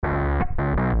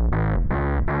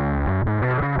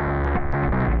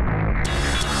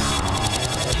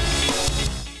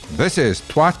This is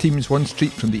Twa Teams One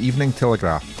Street from the Evening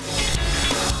Telegraph,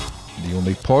 the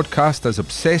only podcast as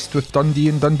obsessed with Dundee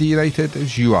and Dundee United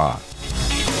as you are.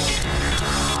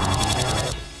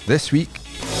 This week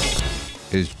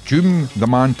is Doom the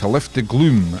man to lift the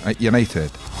gloom at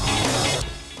United,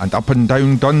 and up and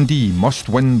down Dundee must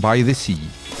win by the sea.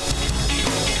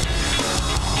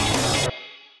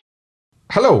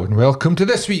 Hello and welcome to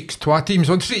this week's Twa Teams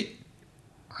One Street.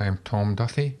 I am Tom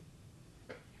Duthie.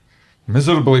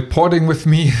 Miserably podding with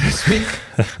me this week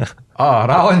are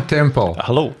Alan Temple.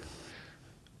 Hello.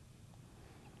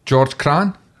 George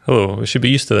Cran. Hello. We should be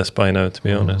used to this by now, to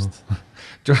be honest.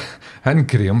 And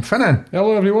Graham Finnan.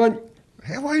 Hello, everyone.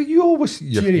 Why you always...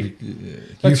 Cheery.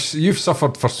 You've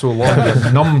suffered for so long,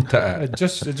 you're numb to it.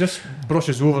 It just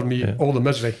brushes over me, all the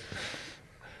misery.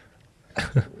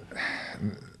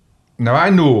 Now, I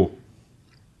know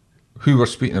who we're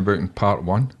speaking about in part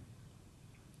one,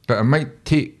 but it might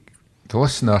take the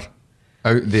listener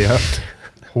out there,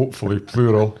 hopefully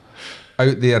plural,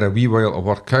 out there a wee while to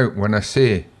work out when I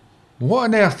say, what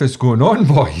on earth is going on,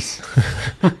 boys?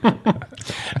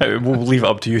 We'll leave it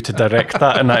up to you to direct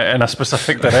that in a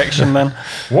specific direction then.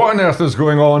 What on earth is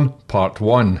going on? Part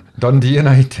one, Dundee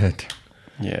United.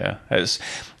 Yeah, it's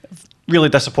really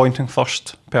disappointing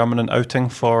first permanent outing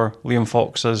for Liam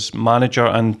Fox as manager,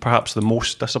 and perhaps the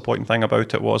most disappointing thing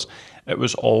about it was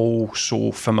all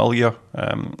so familiar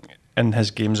in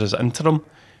his games as interim.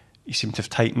 He seemed to have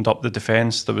tightened up the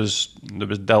defence. There was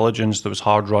diligence, there was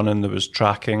hard running, there was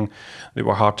tracking. They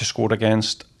were hard to score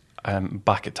against.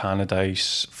 Back at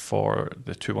Tannadice for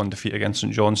the 2-1 defeat against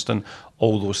St Johnstone,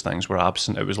 all those things were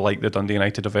absent. It was like the Dundee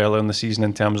United of earlier in the season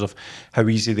in terms of how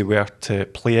easy they were to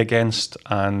play against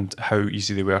and how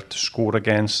easy they were to score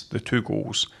against. The 2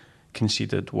 goals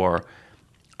conceded were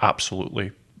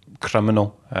absolutely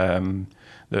criminal.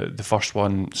 The first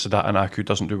one, Sadat Anaku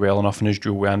doesn't do well enough in his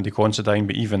duel with Andy Considine,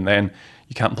 but even then,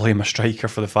 you can't blame a striker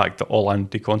for the fact that all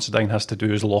Andy Considine has to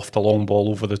do is loft a long ball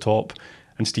over the top,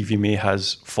 and Stevie May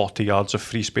has 40 yards of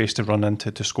free space to run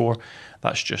into to score.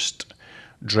 That's just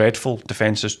dreadful.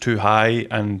 Defence is too high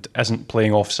and isn't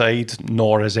playing offside,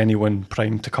 nor is anyone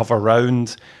primed to cover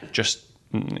round. Just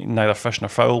neither fish nor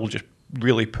fowl, just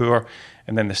really poor.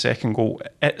 And then the second goal,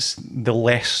 it's the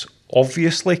less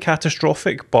obviously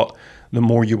catastrophic, but the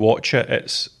more you watch it,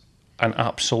 it's an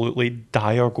absolutely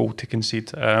dire goal to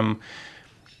concede.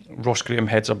 Ross Graham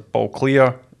heads a ball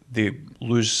clear. They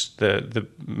lose the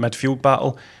midfield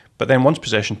battle. But then once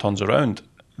possession turns around,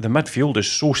 the midfield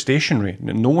is so stationary.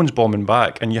 No one's bombing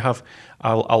back. And you have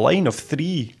a line of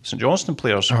 3 St Johnstone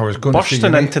players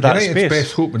bursting into that United's space.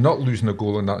 best hope in not losing a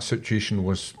goal in that situation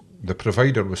was the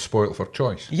provider was spoilt for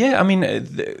choice. Yeah, I mean,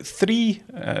 3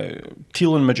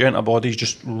 teal and magenta bodies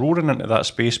just roaring into that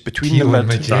space between Teal the and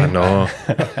mid. magenta. I know.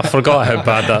 I forgot how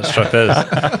bad that strip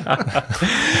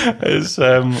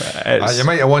is. You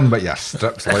might have won, but your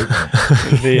strips like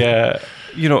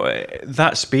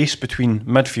that space between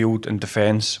midfield and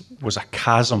defence was a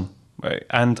chasm, right?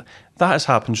 And that has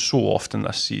happened so often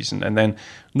this season. And then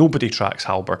nobody tracks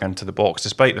Hallberg into the box,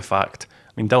 despite the fact,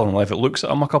 Dylan Levitt looks at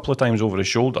him a couple of times over his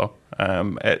shoulder.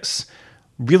 It's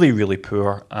really, really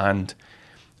poor. And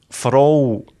for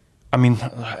all,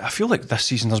 I feel like this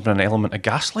season there's been an element of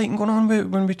gaslighting going on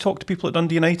when we talk to people at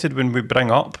Dundee United, when we bring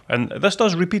up, and this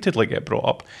does repeatedly get brought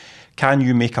up, can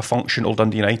you make a functional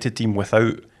Dundee United team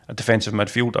without a defensive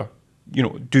midfielder?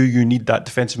 Do you need that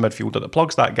defensive midfielder that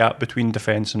plugs that gap between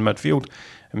defence and midfield?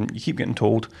 You keep getting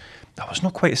told, that was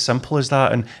not quite as simple as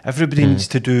that, and everybody needs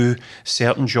to do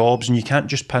certain jobs, and you can't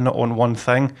just pin it on one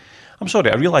thing. I'm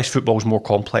sorry, I realise football's more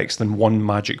complex than one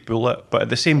magic bullet, but at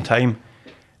the same time,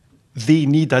 they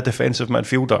need a defensive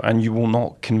midfielder, and you will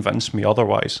not convince me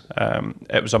otherwise.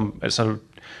 It's a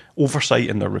oversight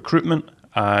in their recruitment,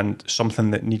 and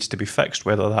something that needs to be fixed,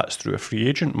 whether that's through a free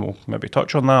agent, we'll maybe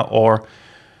touch on that, or,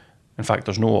 in fact,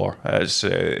 there's no or. It's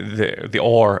the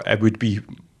or, it would be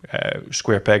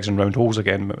square pegs and round holes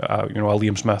again, a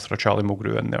Liam Smith or a Charlie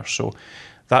Mulgrew in there. So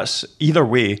that's, either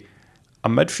way, a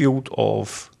midfield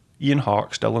of Ian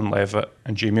Harkes, Dylan Levitt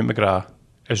and Jamie McGrath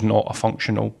is not a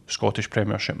functional Scottish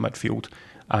Premiership midfield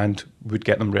and would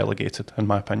get them relegated, in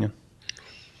my opinion.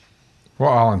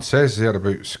 What Alan says there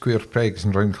about square pegs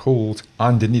and round holes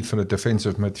and the need for a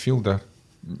defensive midfielder,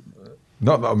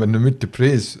 not that I'm in the mood to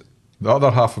praise the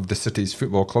other half of the city's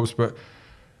football clubs, but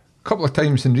a couple of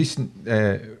times in recent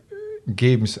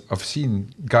games I've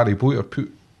seen Gary Boyer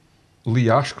put Lee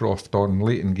Ashcroft on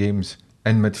late in games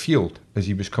in midfield as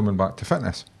he was coming back to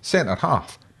fitness. Centre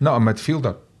half, not a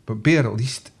midfielder, but Bear at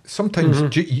least. Sometimes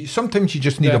you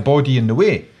just need a body in the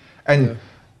way. And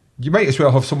you might as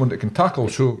well have someone that can tackle.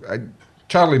 So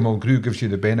Charlie Mulgrew gives you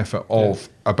the benefit of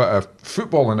a bit of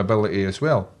footballing ability as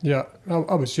well. Yeah,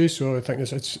 I would say so. I think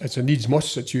it's a needs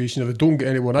must situation. If they don't get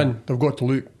anyone in, they've got to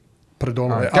look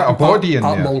predominantly Get a body in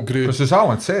at there. Mulgrew. Because as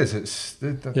Alan says,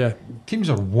 teams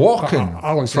are walking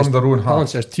Alan from says, their own Alan half.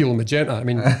 says teal and magenta. I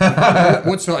mean,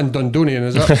 what's that in Dundonian?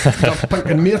 Is that pink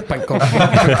and mere pink?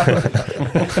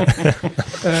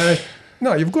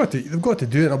 No, they've got to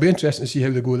do it. It'll be interesting to see how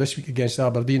they go this week against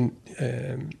Aberdeen.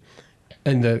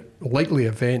 In the likely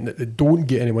event that they don't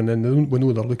get anyone in, we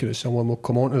know they're looking at someone. We'll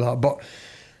come on to that. But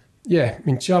yeah, I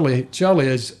mean, Charlie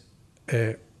is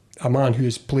a man who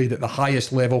has played at the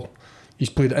highest level.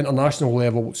 He's played at international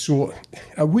level, so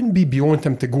it wouldn't be beyond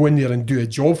him to go in there and do a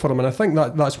job for him. And I think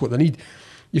that's what they need.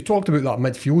 You talked about that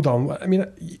midfielder. I mean,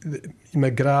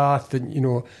 McGrath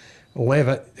and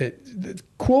Levitt, the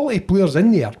quality players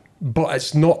in there. But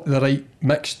it's not the right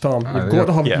mix, Tom. You've got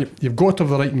to have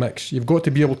the right mix. You've got to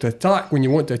be able to attack when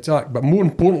you want to attack. But more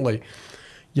importantly,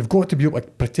 you've got to be able to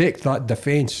protect that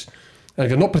defence. And if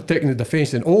you're not protecting the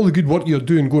defence, then all the good work you're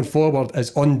doing going forward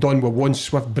is undone with one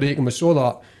swift break. And we saw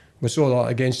that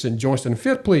against St Johnstone.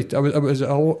 Fair play. They're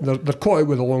caught out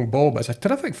with a long ball, but it's a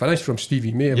terrific finish from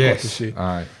Stevie May, I've got to say.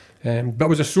 Aye. But it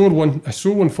was a sore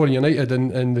one for United,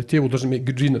 and the table doesn't make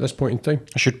good reading at this point in time.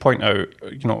 I should point out,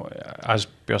 as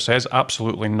Bear says,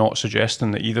 absolutely not suggesting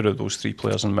that either of those three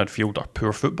players in midfield are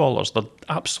poor footballers. They're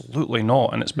absolutely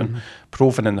not, and it's been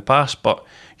proven in the past. But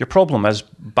your problem is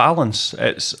balance.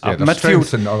 It's a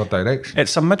midfield in the other direction.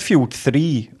 It's a midfield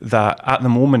three that at the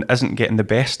moment isn't getting the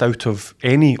best out of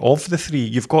any of the three.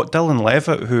 You've got Dylan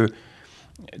Levitt, who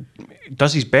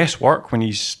does his best work when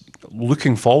he's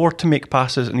looking forward to make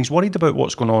passes, and he's worried about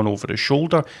what's going on over his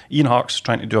shoulder. Ian Hark's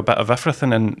trying to do a bit of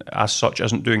everything, and as such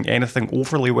isn't doing anything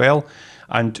overly well.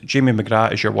 And Jamie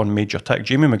McGrath is your one major tick.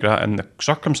 Jamie McGrath, in the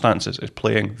circumstances, is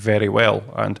playing very well,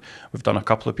 and we've done a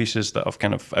couple of pieces that have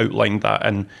kind of outlined that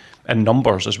in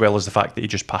numbers, as well as the fact that he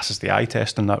just passes the eye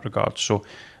test in that regard. So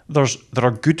there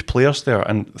are good players there,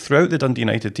 and throughout the Dundee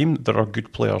United team there are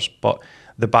good players, but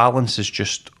the balance is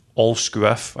just all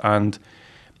scoof, and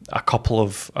a couple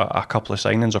of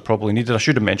signings are probably needed. I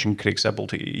should have mentioned Craig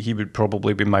Sibbald. He would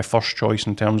probably be my first choice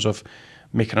in terms of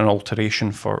making an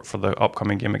alteration for the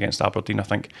upcoming game against Aberdeen. I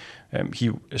think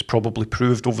he has probably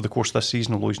proved over the course of this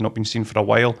season, although he's not been seen for a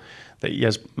while, that he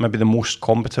is maybe the most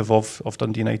combative of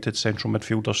Dundee United central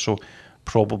midfielders, so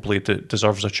probably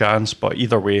deserves a chance. But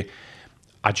either way,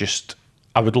 I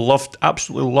would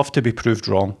absolutely love to be proved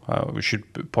wrong. We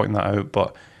should point that out,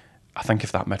 but I think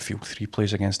if that midfield three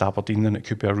plays against Aberdeen, then it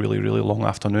could be a really, really long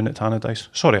afternoon at Tannadice.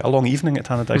 Sorry, a long evening at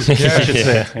Tannadice. I should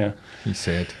say. Yeah. He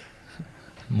said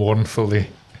mournfully.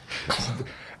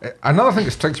 Another thing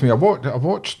that strikes me, I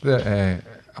watched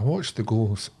the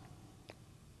goals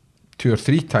 2 or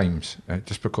 3 times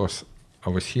just because I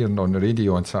was hearing on the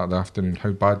radio on Saturday afternoon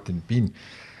how bad they'd been,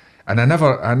 and I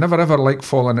never ever like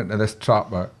falling into this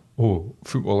trap that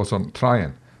footballers aren't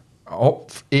trying.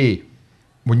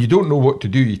 When you don't know what to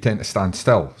do, you tend to stand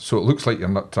still. So it looks like you're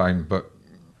not trying, but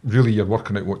really you're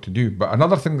working out what to do. But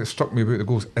another thing that struck me about the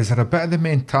goals, is there a bit of the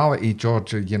mentality,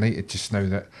 George, of United just now,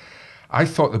 that I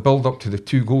thought the build-up to the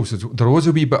 2 goals, there was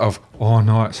a wee bit of, oh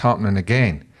no, it's happening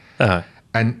again. Uh-huh.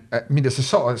 And I mean, it's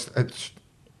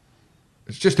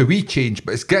just a wee change,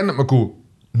 but it's getting them to go,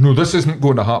 no, this isn't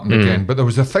going to happen again. But there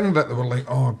was a thing that they were like,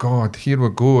 oh God, here we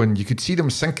go. And you could see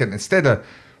them sinking. Instead of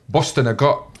busting a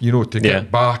gut, to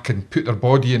get back and put their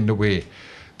body in the way,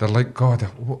 they're like, God,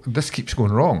 this keeps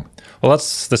going wrong. Well,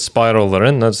 that's the spiral they're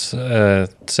in. That's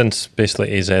since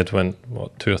basically AZ went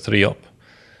 2 or 3 up,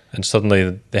 and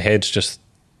suddenly the heads just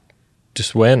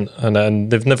went,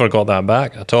 and they've never got that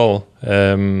back at all.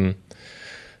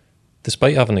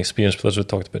 Despite having experienced players, we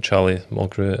talked about Charlie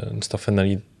Mulgrew and stuff in there.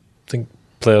 You think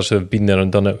players who have been there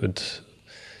and done it would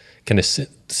kind of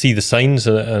see the signs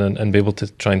and be able to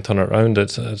try and turn it around.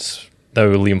 It's now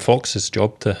Liam Fox's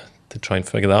job to try and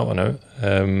figure that one out.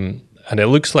 And it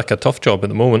looks like a tough job at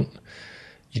the moment.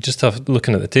 You just have,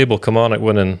 looking at the table, Kilmarnock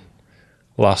winning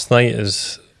last night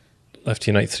has left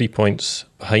United 3 points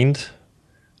behind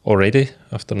already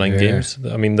after 9 games.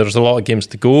 I mean, there's a lot of games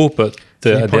to go, but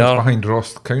 3 they points are behind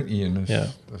Ross County, and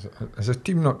there's a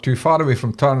team not too far away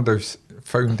from Tannadice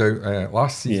found out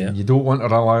last season. You don't want to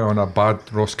rely on a bad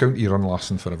Ross County run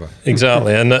lasting forever.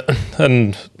 Exactly,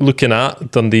 and looking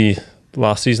at Dundee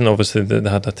last season, obviously they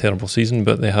had a terrible season,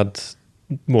 but they had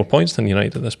more points than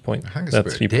United at this point. I think it's they had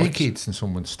about 3 a decade points since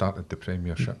someone started the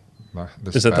Premiership.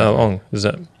 Is it that long? Is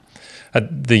it?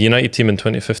 The United team in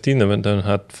 2015, they went down and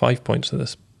had 5 points at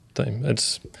this time.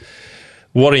 It's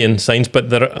worrying signs, but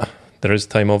there is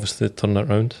time obviously to turn it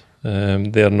around.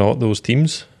 They're not those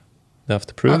teams. They have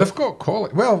to prove they've got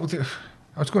quality. Well,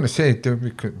 I was going to say,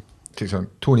 we could take on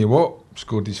Tony Watt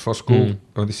scored his first goal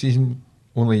of the season,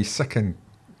 only his second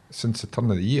since the turn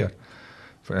of the year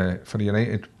for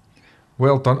United.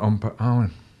 Well done on, but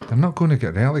Alan, they're not going to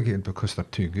get relegated because they're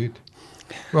too good.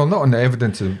 Well, not on the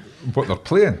evidence of what they're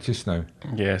playing just now.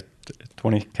 Yeah,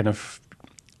 Tony kind of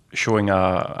showing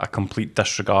a complete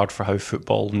disregard for how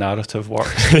football narrative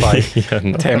works by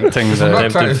tempting I'm the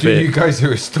not trying to do fate. you guys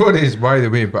who are stories, by the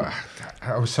way, but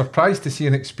I was surprised to see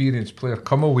an experienced player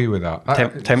come away with that.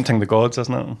 Tempting the gods,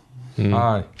 isn't it?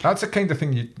 Aye, that's the kind of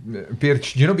thing you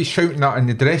not be shouting at in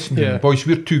the dressing room. Yeah. Boys,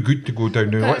 we're too good to go down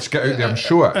now. Let's get out there and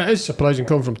show it. It is surprising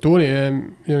coming from Tony.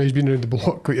 He's been around the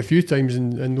block quite a few times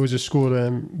and knows his score.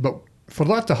 But for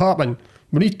that to happen,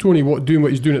 we need Tony Watt doing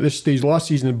what he's doing at this stage last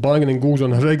season and banging in goals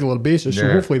on a regular basis.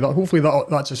 Yeah. So hopefully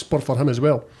that's a spur for him as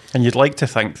well. And you'd like to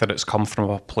think that it's come from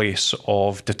a place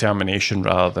of determination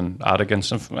rather than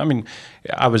arrogance. I mean,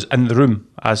 I was in the room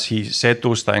as he said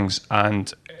those things,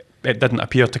 and it didn't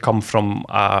appear to come from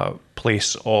a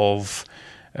place of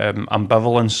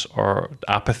ambivalence or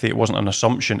apathy. It wasn't an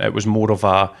assumption. It was more of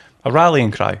a rallying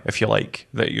cry, if you like,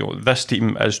 that this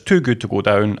team is too good to go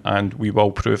down and we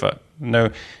will prove it.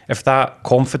 Now, if that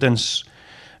confidence,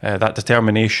 that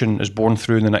determination is born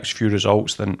through in the next few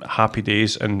results, then happy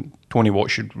days. And Tony Watt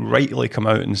should rightly come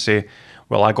out and say,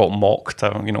 well, I got mocked,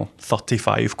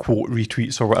 35 quote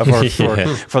retweets or whatever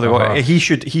for the. He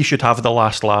should have the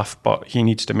last laugh, but he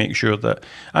needs to make sure that,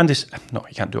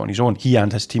 he can't do it on his own. He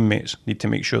and his teammates need to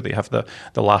make sure they have the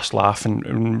last laugh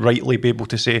and rightly be able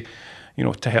to say,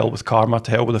 to hell with karma,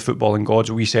 to hell with the footballing gods.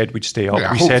 We said we'd stay up.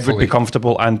 Yeah, we said we'd be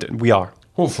comfortable, and we are.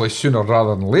 Hopefully sooner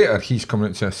rather than later he's coming out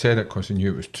and saying, I said it because he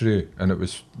knew it was true, and it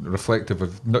was reflective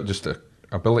of not just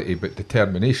ability but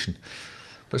determination.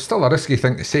 But still a risky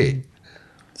thing to say.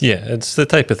 Yeah, it's the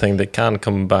type of thing that can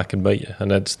come back and bite you,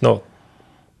 and it's not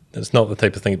the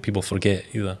type of thing that people forget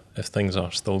either if things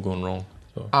are still going wrong.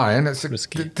 So Aye, and it's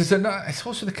risky. does it not, it's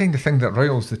also the kind of thing that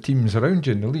riles the teams around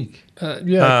you in the league.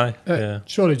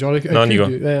 Sorry, Johnny. No, you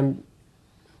go.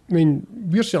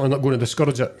 We're certainly not going to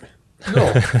discourage it.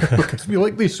 No, because we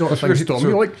like these sort of things, Tom.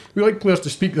 We like players to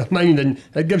speak their mind, and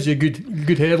it gives you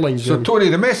good headlines. So, Tony,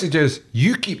 the message is,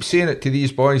 you keep saying it to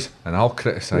these boys, and I'll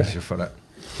criticise you for it.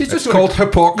 It's called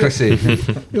hypocrisy.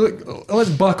 Look, let's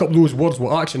back up those words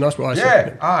with action. That's what I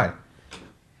say. Aye.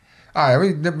 I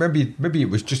mean, maybe it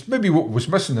was just what was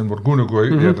missing, and we're going to go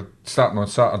out there starting on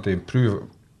Saturday and prove it.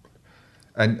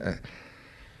 And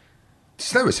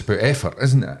now it's about effort,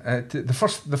 isn't it? The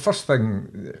first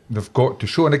thing they've got to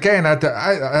show, and again,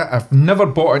 I've never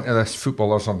bought into this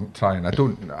footballers aren't trying. I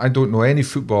don't know any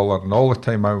footballer in all the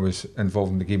time I was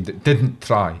involved in the game that didn't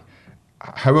try.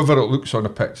 However it looks on the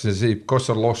pitch, as they because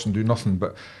they're lost and do nothing.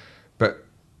 But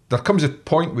there comes a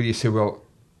point where you say, well,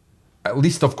 at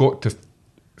least I've got to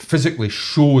physically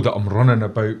show that I'm running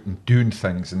about and doing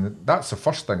things, and that's the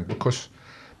first thing. Because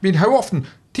how often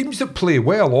teams that play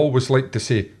well always like to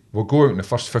say, we'll go out in the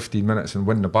first 15 minutes and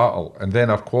win the battle, and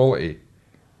then our quality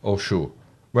will show.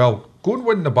 Well, go and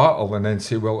win the battle and then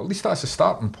say, well, at least that's a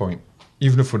starting point,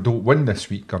 even if we don't win this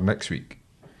week or next week.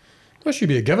 That should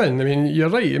be a given. You're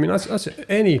right. That's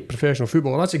any professional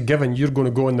footballer. That's a given. You're going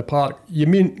to go in the park.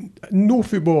 No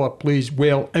footballer plays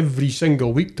well every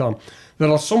single week, Tom. There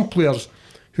are some players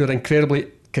who are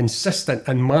incredibly consistent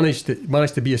and manage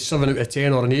to be a 7 out of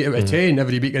 10 or an 8 out of 10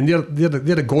 every week, and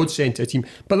they're a godsend to a team.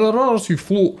 But there are others who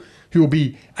float, who will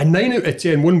be a 9 out of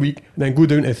 10 one week and then go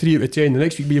down to a 3 out of 10 the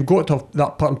next week. But you've got to have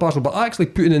that part and parcel. But actually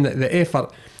putting in the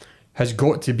effort has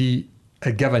got to be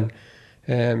a given.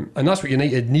 And that's what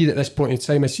United need at this point in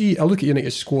time. I look at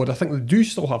United's squad. I think they do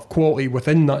still have quality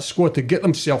within that squad to get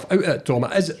themselves out of it, Tom.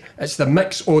 It's the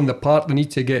mix on the part they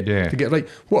need to get right.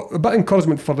 What a bit of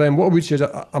encouragement for them. What I would say is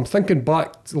I'm thinking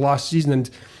back to last season, and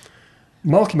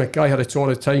Malky Mackay had a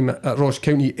torrid time at Ross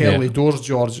County early doors,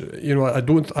 George.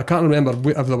 I can't remember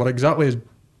if they were exactly as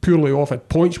poorly off at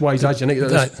points wise as United at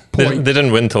this point. They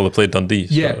didn't win till they played Dundee.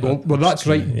 Yeah, well, that's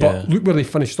right. But look where they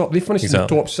finished up. They finished in the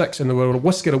top 6, and they were a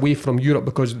whisker away from Europe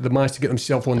because they managed to get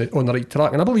themselves on the right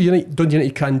track. And I believe Dundee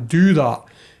United can do that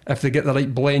if they get the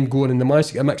right blend going and they manage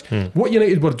to get a mix. What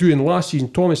United were doing last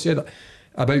season, Thomas said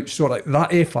about sort of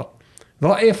that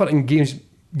effort in games.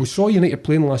 We saw United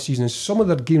playing last season, and some of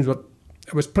their games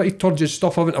it was pretty turgid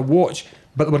stuff having to watch,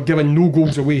 but they were giving no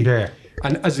goals away. Yeah.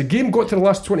 And as the game got to the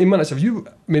last 20 minutes, I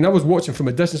was watching from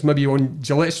a distance, maybe on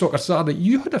Gillette Soccer Saturday,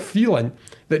 you had a feeling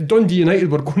that Dundee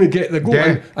United were going to get the goal.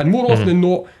 Yeah. And more often than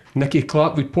not, Nicky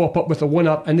Clark would pop up with a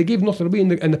winner, and they gave nothing away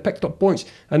and they picked up points.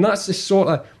 And that's the sort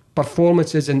of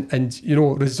performances and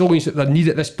resilience that they need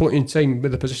at this point in time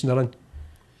with the position they're in.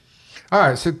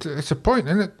 It's a point,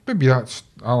 and maybe that's,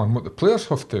 Alan, what the players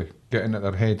have to get into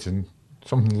their heads, and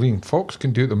something Liam Fox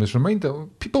can do to them is remind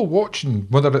people watching,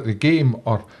 whether at the game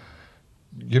or,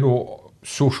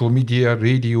 social media,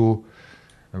 radio,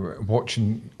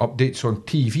 watching updates on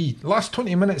TV. Last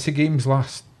 20 minutes of games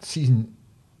last season,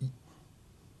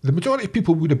 the majority of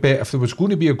people would have bet if there was going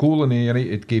to be a goal in a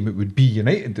United game, it would be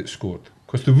United that scored,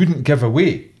 because they wouldn't give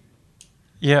away.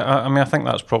 Yeah, I mean, I think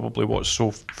that's probably what's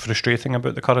so frustrating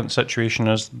about the current situation,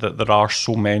 is that there are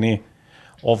so many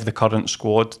of the current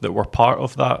squad that were part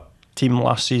of that team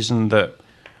last season that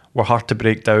were hard to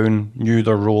break down, knew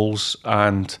their roles,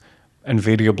 and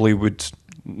invariably would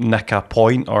nick a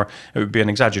point, or it would be an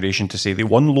exaggeration to say they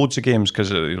won loads of games, because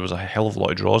there was a hell of a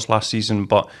lot of draws last season,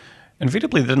 but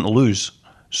invariably they didn't lose.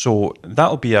 So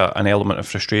that'll be an element of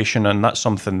frustration, and that's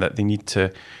something that they need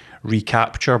to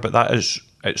recapture. But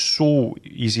it's so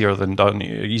easier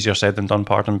said than done,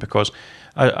 pardon, because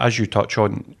as you touch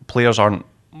on, players aren't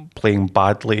playing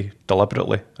badly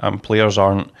deliberately, and players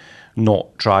aren't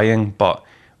not trying, but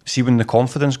see when the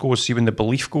confidence goes, see when the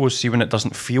belief goes, see when it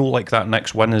doesn't feel like that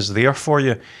next win is there for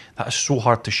you, that is so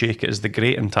hard to shake. It is the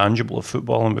great intangible of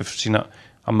football, and we've seen it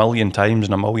a million times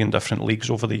in a million different leagues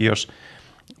over the years.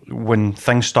 When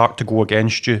things start to go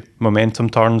against you, momentum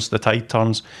turns, the tide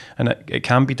turns, and it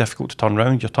can be difficult to turn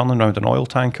around. You're turning around an oil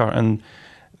tanker, and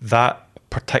that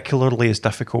particularly is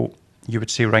difficult, you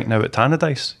would say, right now at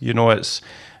Tannadice. It's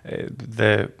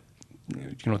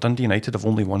Dundee United have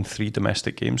only won 3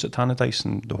 domestic games at Tannadice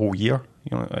in the whole year.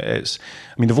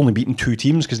 They've only beaten 2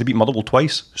 teams because they beat Motherwell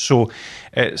twice. So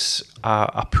it's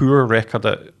a poor record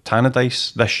at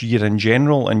Tannadice this year in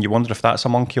general, and you wonder if that's a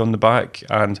monkey on the back.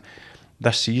 And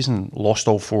this season, lost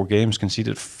all 4 games,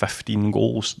 conceded 15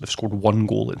 goals. They've scored 1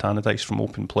 goal at Tannadice from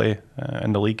open play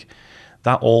in the league.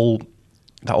 That all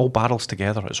barrels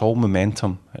together. It's all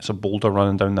momentum. It's a boulder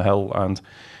running down the hill, and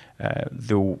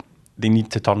they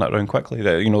need to turn it around quickly.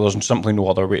 There's simply no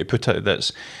other way to put it.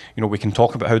 That's, we can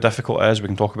talk about how difficult it is, we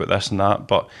can talk about this and that,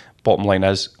 but bottom line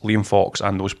is Liam Fox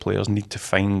and those players need to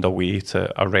find a way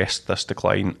to arrest this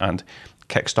decline and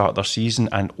kickstart their season,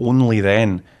 and only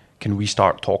then can we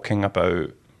start talking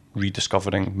about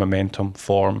rediscovering momentum,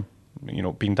 form,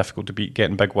 being difficult to beat,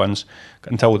 getting big wins.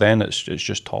 Until then, it's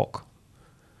just talk.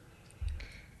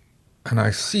 And I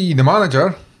see the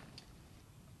manager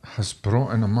has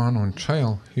brought in a man on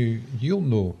trial who you'll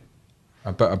know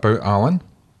a bit about, Alan.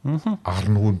 Mm-hmm.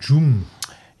 Arno Djoum.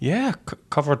 Yeah,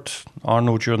 covered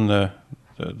Arno during the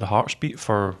Hearts beat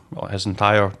for his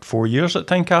entire 4 years at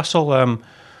Tynecastle.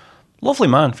 Lovely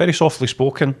man, very softly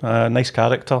spoken, nice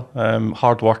character,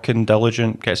 hard-working,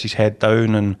 diligent, gets his head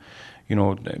down, and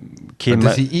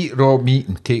does he eat raw meat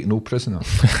and take no prisoners?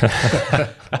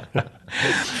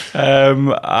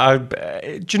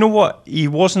 Do you know what? He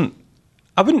wasn't.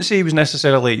 I wouldn't say he was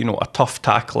necessarily, a tough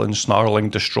tackling,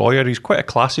 snarling destroyer. He's quite a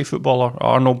classy footballer,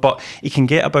 Arno, but he can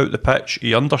get about the pitch.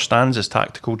 He understands his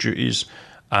tactical duties,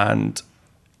 and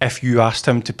if you asked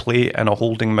him to play in a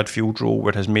holding midfield role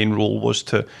where his main role was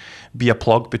to be a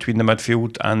plug between the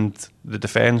midfield and the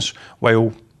defence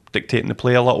while dictating the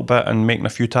play a little bit and making a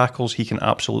few tackles, he can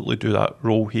absolutely do that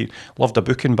role. He loved a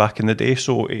booking back in the day,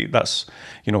 so that's,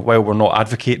 while we're not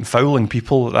advocating fouling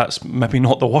people, that's maybe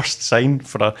not the worst sign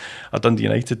for a Dundee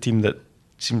United team that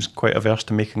seems quite averse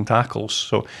to making tackles.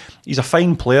 So he's a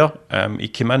fine player. He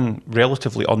came in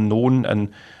relatively unknown,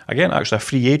 and again, actually a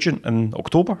free agent in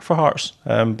October for Hearts,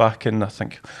 back in, I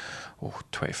think,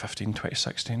 2015,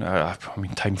 2016.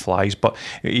 Time flies, but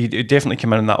he definitely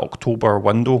came in that October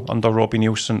window under Robbie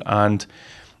Neilson and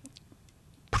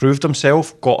proved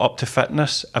himself, got up to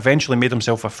fitness, eventually made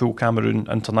himself a full Cameroon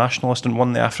internationalist and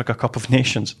won the Africa Cup of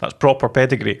Nations. That's proper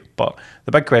pedigree. But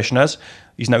the big question is,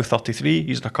 he's now 33,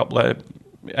 he's had a couple of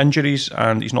injuries,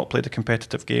 and he's not played a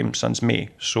competitive game since May.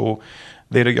 So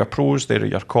there are your pros, there are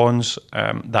your cons.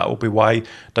 That will be why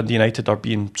Dundee United are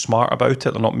being smart about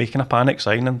it. They're not making a panic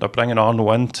signing. They're bringing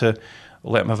Arno in to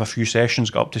let him have a few sessions,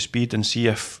 get up to speed, and see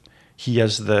if he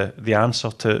is the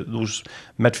answer to those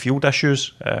midfield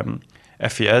issues.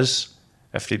 If he is,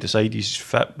 if they decide he's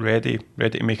fit, ready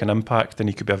to make an impact, then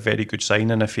he could be a very good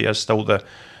signing. If he is still the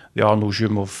Arno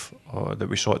Djoum that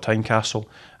we saw at Tynecastle,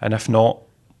 and if not,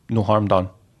 no harm done.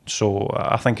 So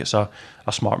I think it's a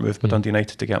smart move by Dundee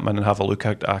United to get him in and have a look.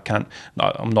 I'm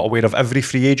not aware of every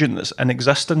free agent that's in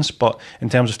existence, but in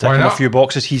terms of ticking a few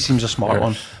boxes, he seems a smart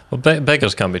one. Well,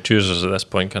 beggars can't be choosers at this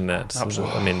point, can they?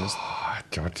 Absolutely. I mean,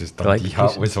 George's Dundee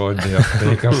hat was on there.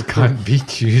 Beggars can't be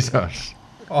choosers.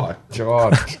 Oh,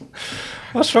 George.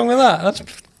 What's wrong with that? That's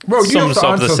well, you have to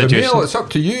answer the mail. It's up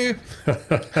to you.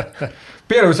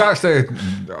 Bear, it was actually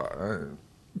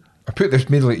I put this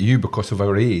mainly to you because of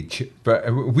our age,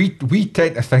 but we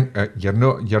tend to think that you're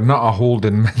not a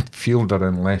holding midfielder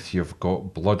unless you've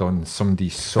got blood on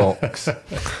somebody's socks.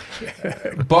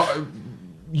 But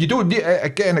you don't need,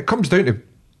 again, it comes down to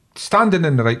standing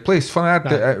in the right place. Funny,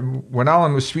 when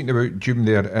Alan was speaking about Doom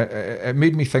there, it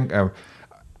made me think of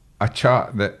a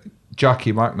chat that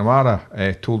Jackie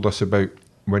McNamara told us about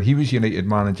when he was United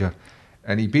manager,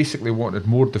 and he basically wanted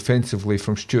more defensively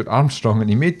from Stuart Armstrong, and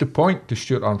he made the point to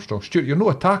Stuart Armstrong, Stuart, you're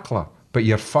not a tackler, but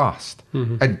you're fast.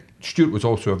 And Stuart was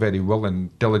also a very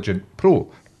willing, diligent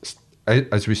pro,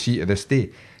 as we see to this day,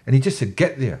 and he just said,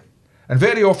 get there. And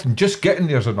very often just getting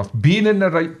there is enough. Being in the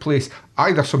right place,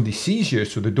 either somebody sees you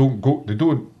so they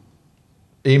don't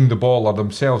aim the ball or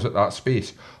themselves at that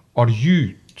space, or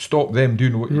you stop them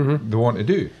doing what they want to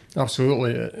do.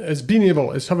 Absolutely.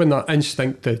 It's having that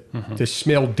instinct to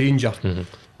smell danger.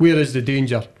 Where is the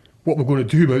danger? What we're going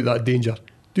to do about that danger?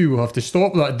 Do we have to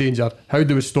stop that danger? How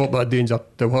do we stop that danger?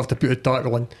 Do we have to put a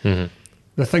tackle in?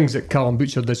 The things that Callum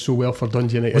Butcher did so well for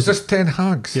Dundee United. Was this Ten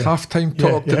Hag's half-time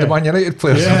talk to the Man United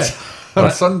players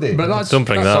on Sunday? But that's, don't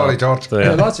bring that. Sorry, George.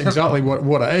 that's exactly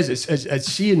what it is. It's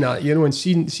seeing that, and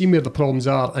seeing where the problems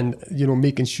are, and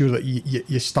making sure that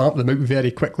you stamp them out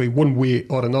very quickly, one way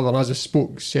or another. And as I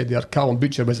said there, Callum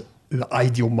Butcher was the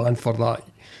ideal man for that.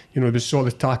 We saw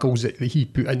the tackles that he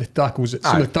put in, the tackles that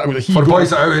he for got.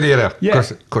 boys out of the area, Yeah.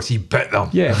 because he bit them.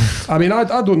 Yeah, I mean, I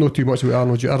don't know too much about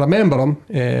Arnold. I remember him.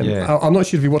 I'm not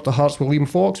sure if he worked at Hearts with Liam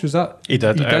Fox. Was that? He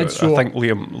did. I think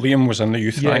Liam was in the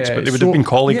youth ranks, but they would have been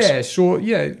colleagues. So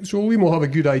Liam will have a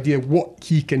good idea what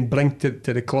he can bring to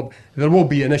the club. There will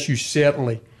be an issue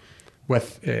certainly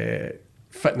with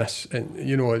fitness,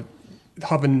 and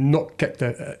having not kicked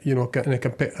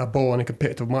a ball in a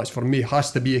competitive match for me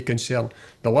has to be a concern.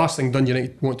 The last thing Dundee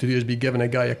United want to do is be giving a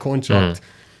guy a contract,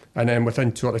 and then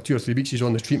within sort of 2 or 3 weeks he's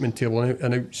on the treatment table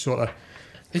and out sort of.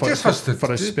 He just has to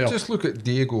just look at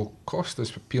Diego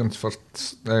Costa's appearance for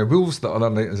Wolves the other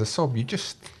night as a sub. You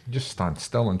just stand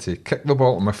still and say, "Kick the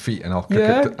ball to my feet, and I'll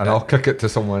kick it to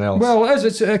someone else." Well,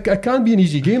 it can be an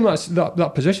easy game. That's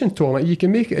that position, Tom. You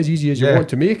can make it as easy as you want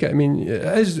to make it. I mean, it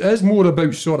is more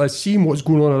about sort of seeing what's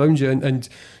going on around you and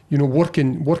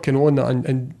working on that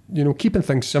and keeping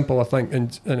things simple. I think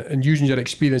and using your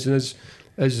experience, and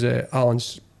as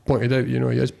Alan's pointed out,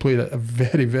 he has played at a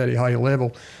very, very high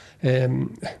level. The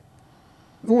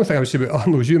only thing I would say about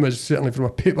Arnaud Zouma is certainly from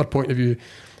a paper point of view,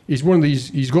 he's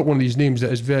got one of these names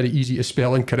that is very easy to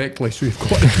spell incorrectly, so you've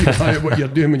got to keep an eye on what you're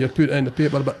doing when you put it in the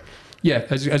paper. But yeah,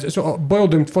 it's sort of boiled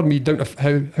down for me down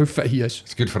to how fit he is.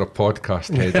 It's good for a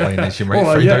podcast headline, as you might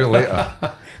find out later.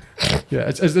 Yeah,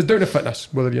 it's down to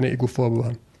fitness, whether you need to go forward with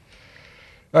him.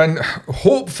 And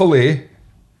hopefully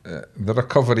the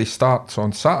recovery starts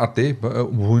on Saturday, but it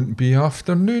won't be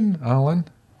afternoon, Alan.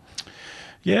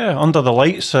 Yeah, under the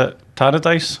lights at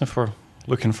Tannadice, if we're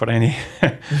looking for any.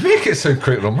 Make it sound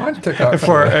quite romantic. if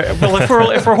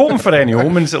we're hoping for any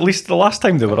omens, at least the last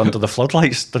time they were under the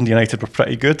floodlights, Dundee United were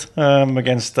pretty good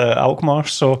against Alkmaar.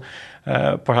 So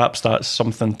perhaps that's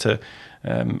something to,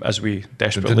 as we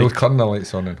desperately. There no turner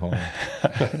lights on in Holland.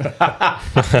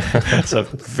 That's a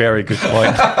very good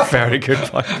point. Very good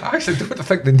point. I actually don't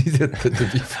think they needed it to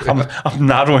be fair. I'm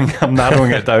narrowing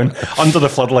it down. Under the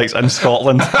floodlights in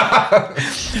Scotland.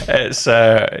 It's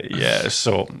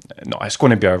So no, it's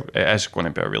going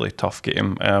to be a really tough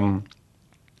game.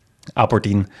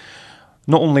 Aberdeen.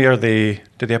 Not only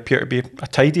do they appear to be a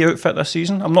tidy outfit this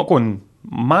season. I'm not going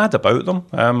mad about them.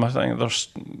 I think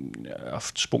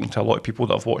I've spoken to a lot of people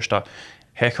that have watched a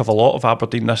heck of a lot of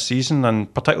Aberdeen this season,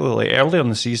 and particularly earlier in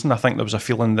the season, I think there was a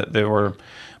feeling that they were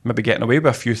maybe getting away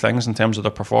with a few things in terms of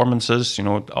their performances.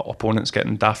 Opponents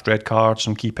getting daft red cards,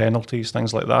 some key penalties,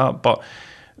 things like that. But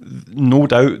no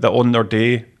doubt that on their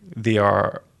day they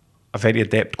are a very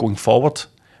adept going forward,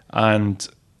 and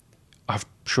have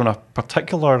shown a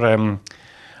particular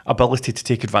ability to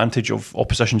take advantage of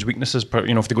opposition's weaknesses. But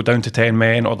if they go down to 10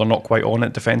 men or they're not quite on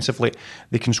it defensively,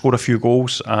 they can score a few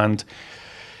goals. And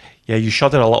yeah, you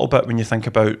shudder a little bit when you think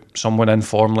about someone in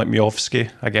form like Miovski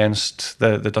against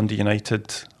the Dundee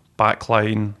United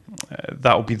backline.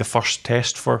 That'll be the first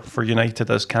test for United,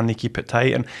 is can they keep it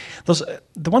tight? And there's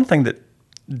the one thing that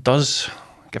does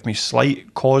give me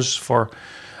slight cause for,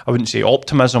 I wouldn't say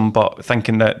optimism, but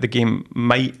thinking that the game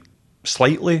might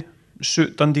slightly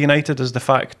suit Dundee United, is the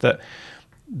fact that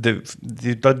they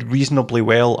did reasonably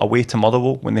well away to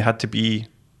Motherwell when they had to be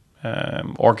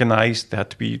organised, they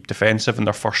had to be defensive, and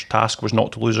their first task was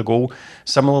not to lose a goal.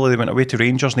 Similarly, they went away to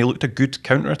Rangers and they looked a good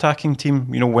counter-attacking team,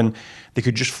 when they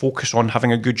could just focus on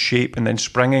having a good shape and then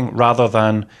springing rather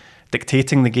than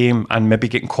dictating the game and maybe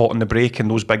getting caught in the break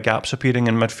and those big gaps appearing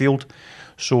in midfield.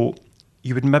 So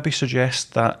you would maybe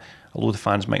suggest that, although the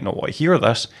fans might not want to hear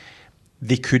this,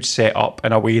 they could set up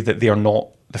in a way that they are not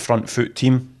the front foot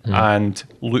team and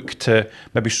look to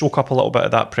maybe soak up a little bit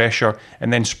of that pressure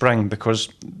and then spring, because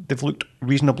they've looked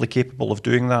reasonably capable of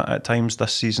doing that at times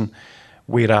this season.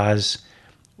 Whereas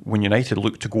when United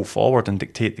look to go forward and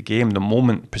dictate the game, the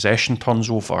moment possession turns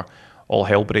over, all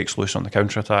hell breaks loose on the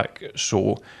counter-attack.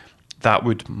 So that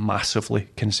would massively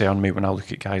concern me when I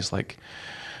look at guys like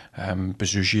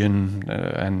Bezuzian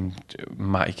and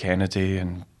Matty Kennedy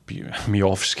and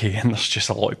Miovski, and there's just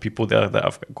a lot of people there that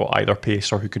have got either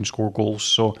pace or who can score goals.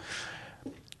 So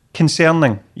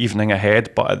concerning evening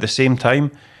ahead, but at the same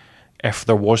time, if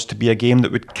there was to be a game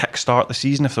that would kickstart the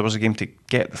season, if there was a game to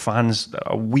get the fans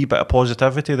a wee bit of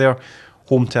positivity there,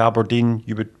 home to Aberdeen,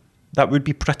 that would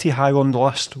be pretty high on the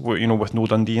list, you know, with no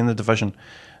Dundee in the division.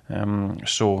 And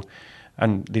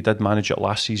they did manage it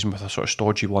last season with a sort of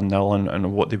stodgy 1-0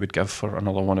 and what they would give for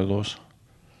another one of those.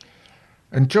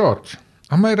 And George,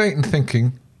 am I right in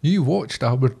thinking you watched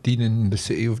Aberdeen in the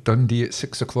city of Dundee at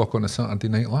 6 o'clock on a Saturday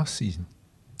night last season?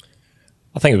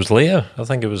 I think it was later. I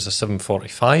think it was a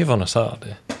 7:45 on a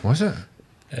Saturday. Was it?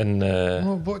 I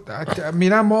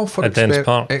mean, I'm all for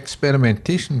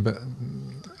experimentation, but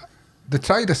they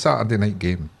tried a Saturday night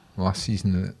game last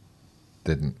season and it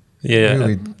didn't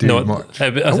really do much.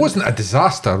 It wasn't a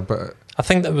disaster, but I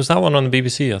think that was that one on the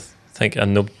BBC. I think,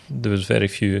 and there was very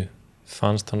few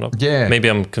fans turned up. Yeah, maybe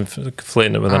I'm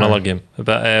conflating it with another game,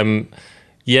 but I'm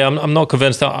not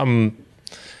convinced. That I'm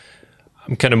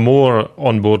kind of more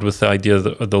on board with the idea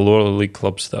that the lower league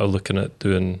clubs that are looking at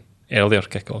doing earlier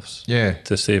kickoffs,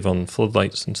 to save on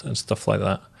floodlights and stuff like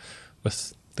that,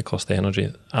 with the cost of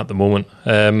energy at the moment.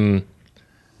 I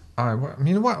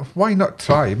mean, why not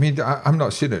try? I mean, I'm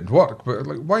not saying it'd work, but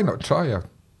like, why not try a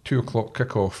 2 o'clock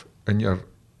kickoff in your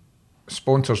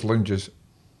sponsors' lounges?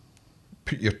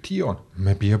 Put your tea on,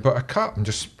 maybe a bit of and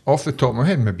just off the top of my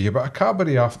head, maybe a bit of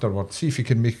cabaret afterwards. See if you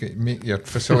can make your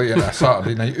facility a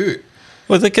Saturday night out.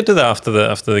 Well, they could do that after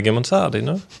the game on Saturday,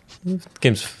 no? The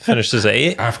game's finishes at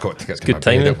 8. I've got to get to good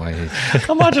time at my age.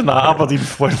 Imagine that Aberdeen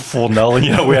went 4-0 and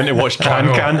you're away to watch can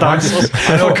dancers.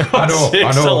 I know.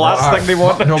 It's the last thing they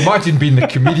want. No, imagine being the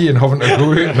comedian having to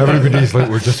go out and everybody's like,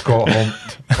 we just got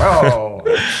humped. Well,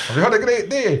 have you had a great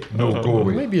day? No, go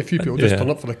away. Maybe a few people just turn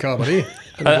up for the cabaret.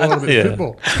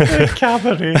 Football.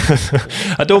 Cabaret.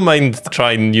 I don't mind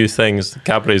trying new things.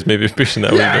 Cabaret's maybe pushing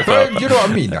that a little bit further. You know what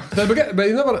I mean? But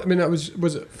you never. I mean,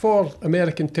 was it for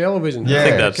American television? Yeah, I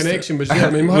think that connection was there.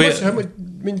 I mean, how much?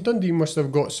 Dundee must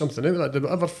have got something out of that. Did we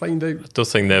ever find out? I don't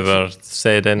think they ever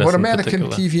said anything. Were American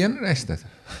particular. TV interested?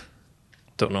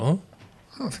 Don't know.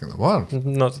 I don't think they were.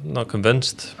 Not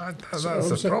convinced. That's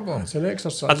the problem. It's an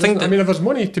exercise. I think. I mean, if there's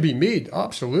money to be made,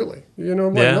 absolutely. You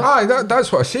know.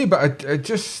 That's what I say. But I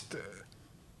just,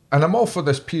 and I'm all for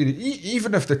this period.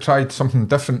 Even if they tried something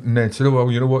different and then said, "Oh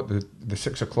well, you know what, the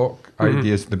 6 o'clock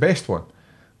idea is the best one,"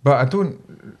 but I don't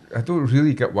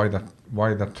really get why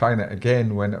they're trying it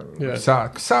again when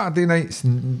Saturday nights.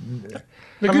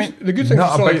 The good thing,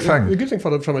 not a big thing. The good thing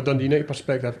from a Dundee United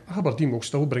perspective, Aberdeen will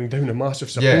still bring down a massive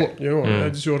support. You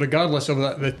know, so regardless of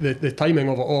that, the timing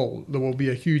of it all, there will be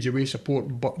a huge away support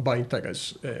buying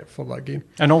tickets for that game.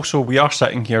 And also, we are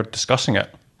sitting here discussing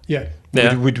it. Yeah.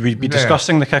 Would we be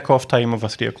discussing the kick-off time of a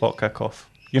 3 o'clock kick-off?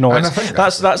 You know, and I think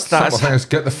that's is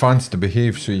get the fans to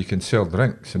behave so you can sell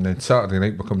drinks, and then Saturday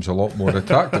night becomes a lot more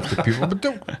attractive to people.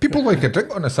 But people like a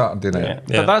drink on a Saturday night.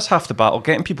 But that's half the battle.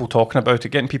 Getting people talking about it,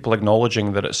 getting people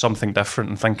acknowledging that it's something different,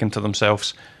 and thinking to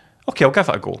themselves, "Okay, I'll give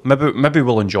it a go. Maybe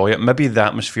we'll enjoy it. Maybe the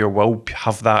atmosphere will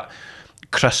have that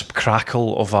crisp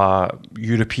crackle of a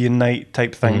European night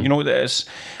type thing." You know,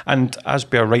 and as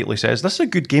Bear rightly says, this is a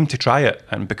good game to try it,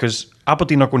 and because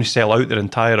Aberdeen are going to sell out their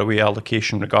entire away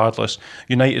allocation regardless.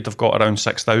 United have got around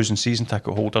 6,000 season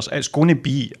ticket holders. It's going to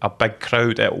be a big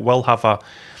crowd. It will have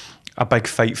a big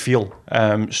fight feel.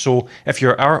 So if you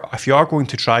are going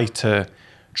to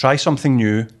try something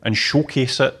new and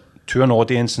showcase it to an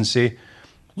audience and say,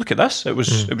 "Look at this! It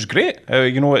was great.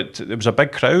 You know, it was a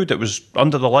big crowd. It was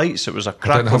under the lights. It was a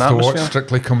crackling atmosphere." I didn't have to watch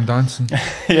Strictly Come Dancing.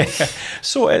 Yeah.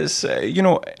 So it's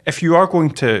if you are going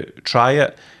to try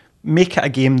it, make it a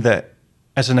game that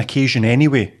is an occasion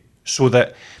anyway, so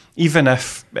that even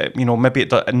if maybe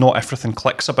not everything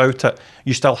clicks about it,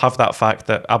 you still have that fact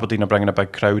that Aberdeen are bringing a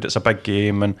big crowd. It's a big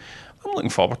game, and I'm looking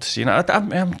forward to seeing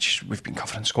it. We've been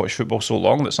covering Scottish football so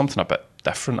long that something a bit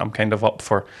different. I'm kind of up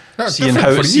for seeing how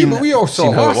it seems. We all saw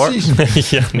last season.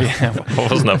 I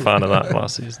wasn't a fan of that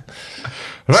last season.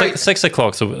 Right. 6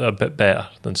 o'clock's a bit better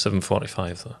than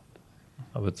 7:45 though.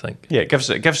 I would think. Yeah, it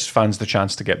gives fans the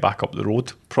chance to get back up the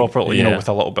road properly, you know, with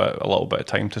a little bit of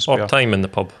time to spare. Or time in the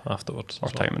pub afterwards. Or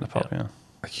time in the pub, yeah.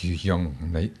 You young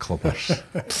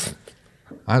nightclubbers.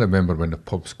 I remember when the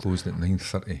pubs closed at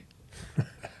 9:30.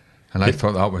 And I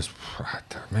thought that was, I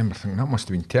remember thinking that must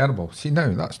have been terrible. See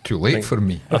now, that's too late for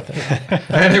me.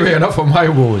 Anyway, enough of my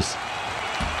woes.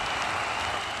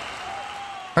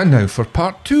 And now for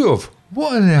part 2 of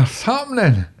What on Earth's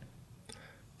Happening?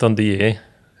 Dundee, eh?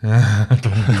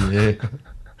 Dundee, eh?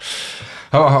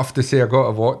 I have to say I got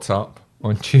a WhatsApp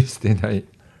on Tuesday night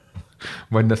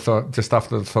when just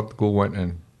after the third goal went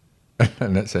in.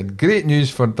 And it said, great news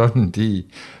for Dundee.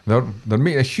 They're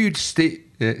making a huge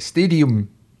stadium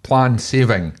plan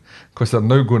saving because they're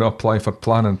now going to apply for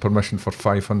planning permission for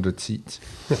 500 seats.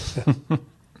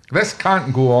 This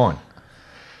can't go on.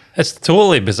 It's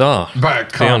totally bizarre. But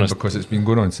it can because it's been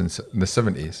going on since the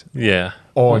 70s. Yeah.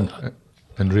 On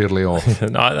and rarely off.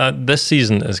 This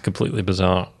season is completely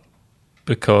bizarre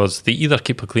because they either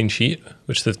keep a clean sheet,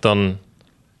 which they've done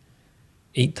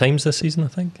 8 times this season, I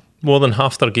think. More than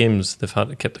half their games they've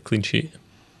kept a clean sheet.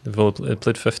 They've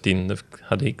played 15, they've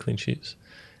had 8 clean sheets.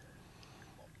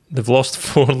 They've lost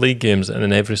 4 league games, and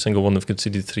in every single one they've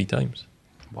conceded 3 times.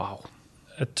 Wow.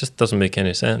 It just doesn't make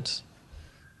any sense.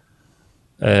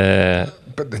 But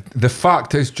the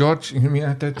fact is, George, I mean,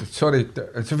 it's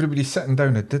everybody sitting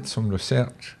down, I did some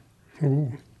research.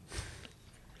 Ooh.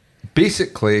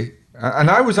 Basically, and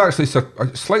I was actually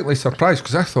slightly surprised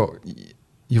because I thought,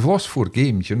 you've lost 4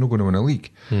 games, you're not going to win a league.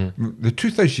 The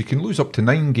truth is, you can lose up to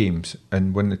 9 games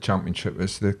and win the championship.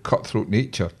 It's the cutthroat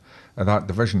nature of that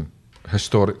division,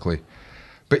 historically.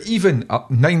 But even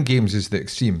 9 games is the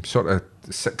extreme, sort of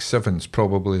 6-7's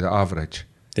probably the average.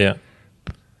 Yeah.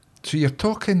 So you're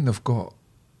talking they've got,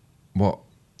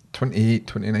 28,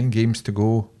 29 games to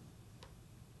go?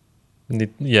 They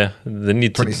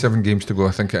need 27 games to go,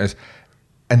 I think it is.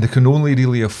 And they can only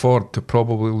really afford to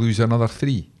probably lose another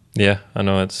 3. Yeah, I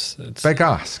know, it's big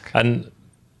ask. And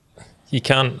you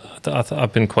can't,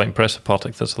 I've been quite impressed with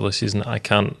Partick this season. I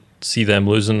can't see them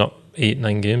losing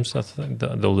 8-9 games. I think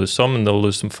they'll lose some and they'll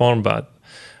lose some form, but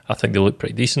I think they look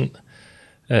pretty decent.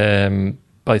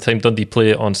 By the time Dundee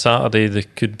play on Saturday, they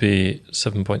could be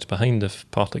 7 points behind if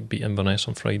Partick beat Inverness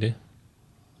on Friday,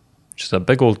 which is a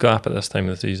big old gap at this time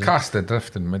of the season. Cast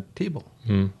adrift in mid-table.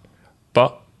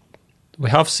 But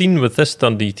we have seen with this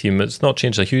Dundee team, it's not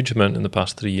changed a huge amount in the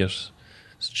past 3 years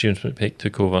since James McPake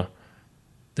took over.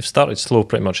 They've started slow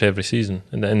pretty much every season,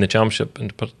 in the championship in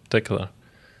particular.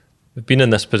 They've been in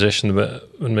this position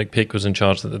when McPake was in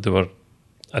charge that they were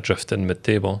adrift in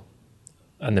mid-table,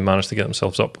 and they managed to get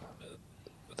themselves up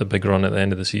with a big run at the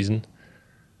end of the season.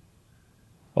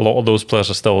 A lot of those players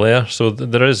are still there, so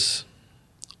there is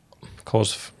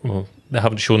cause. They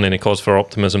haven't shown any cause for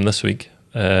optimism this week.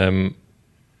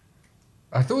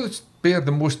 I thought it's bear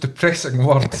the most depressing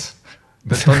words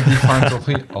that Dundee fans will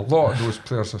hate. A lot of those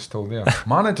players are still there.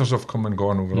 Managers have come and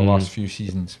gone over the last few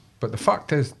seasons, but the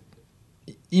fact is,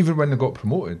 even when they got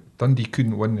promoted, Dundee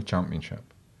couldn't win the championship.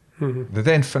 They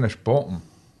then finished bottom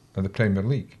of the Premier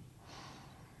League.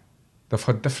 They've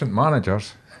had different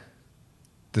managers.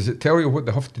 Does it tell you what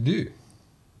they have to do?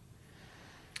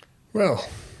 Well,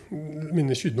 I mean,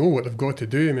 they should know what they've got to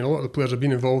do. I mean, a lot of the players have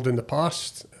been involved in the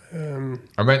past.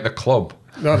 I meant the club.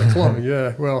 No, the club,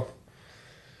 yeah. Well,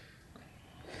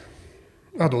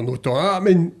 I don't know, Tom. I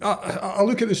mean, I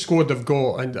look at the squad they've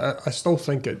got, and I still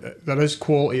think there is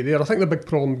quality there. I think the big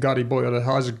problem Gary Boyer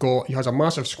he has a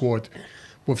massive squad.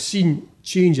 We've seen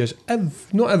changes,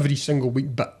 not every single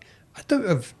week, but I doubt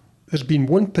if there's been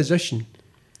one position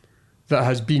that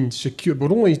has been secure.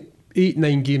 We're only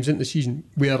 8-9 games into the season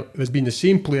where there's been the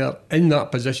same player in that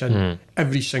position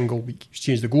every single week. He's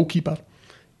changed the goalkeeper,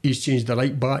 he's changed the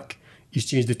right back, he's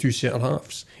changed the 2 centre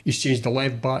halves, he's changed the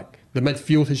left back, the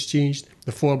midfield has changed,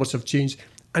 the forwards have changed,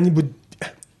 and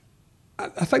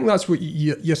I think that's what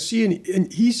you're seeing.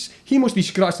 And he must be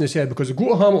scratching his head because they go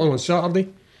to Hamilton on Saturday,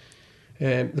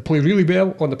 they play really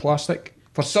well on the plastic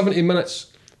for 70 minutes.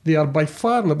 They are by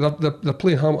far, they're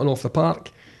playing Hamilton off the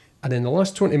park, and in the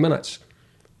last 20 minutes,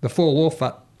 they fall off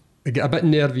it, they get a bit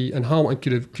nervy, and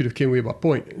Hamilton could have came away with a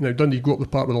point. Now Dundee go up the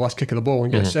park with the last kick of the ball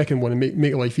and get a second one and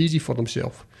make life easy for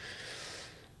themselves.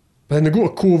 But then they go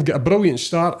to Cove, get a brilliant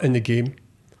start in the game,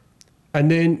 and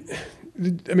then,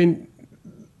 I mean,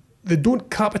 they don't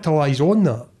capitalise on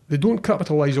that. They don't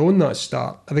capitalise on that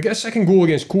start. If they get a second goal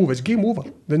against Cove, it's game over.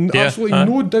 There's absolutely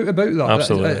no doubt about that.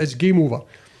 Absolutely. It's game over.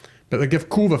 But they give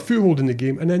Cove a foothold in the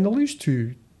game, and then they lose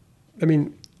 2. I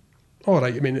mean, all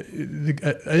right. I mean, it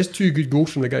is 2 good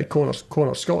goals from the guy Connor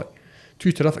Scully.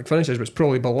 2 terrific finishes, which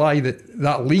probably belie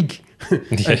that league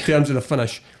in terms of the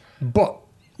finish. But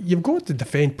you've got to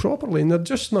defend properly, and they're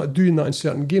just not doing that in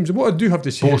certain games. And what I do have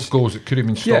to say Both is, goals, it could have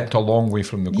been stopped a long way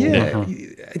from the goal. yeah,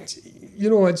 it's, you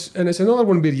know, it's another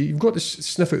one where you've got to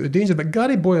sniff out the danger. But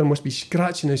Gary Boyer must be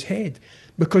scratching his head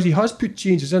because he has put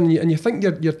changes in, and you think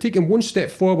you're taking one step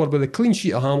forward with a clean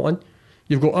sheet of Hamilton.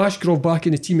 You've got Ashgrove back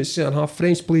in the team at centre half.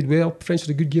 French played well. French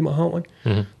had a good game at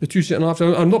Hamilton. The two centre halves.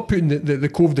 I'm not putting the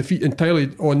Cove defeat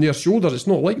entirely on their shoulders. It's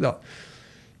not like that.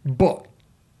 But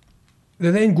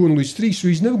they then go and lose 3, so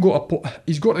he's now got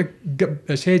to get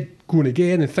his head going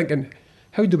again and thinking,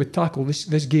 how do we tackle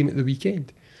this game at the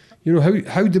weekend? You know,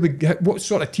 how do we? What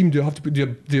sort of team do I have to put?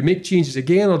 Do you make changes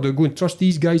again, or do I go and trust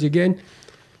these guys again?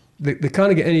 They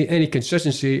can't get any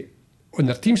consistency on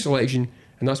their team selection,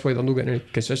 and that's why they're not getting any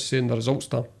consistency in the results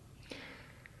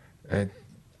there.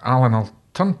 Alan, I'll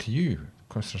turn to you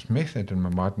because there's method in my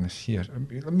madness here. I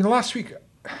mean, last week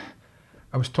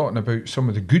I was talking about some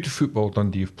of the good football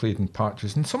Dundee have played in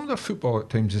patches, and some of their football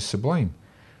at times is sublime.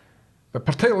 But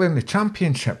particularly in the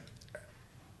Championship,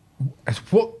 it's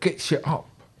what gets you up,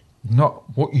 not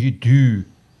what you do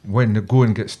when the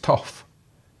going gets tough.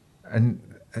 And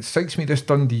it strikes me this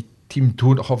Dundee team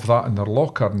don't have that in their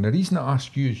locker. And the reason I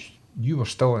ask you is you were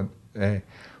still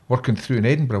working through in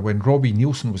Edinburgh when Robbie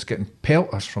Neilson was getting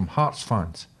pelters from Hearts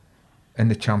fans in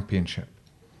the Championship.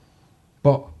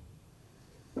 But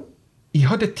he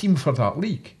had a team for that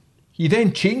league. He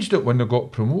then changed it when they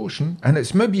got promotion, and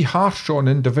it's maybe harsh on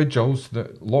individuals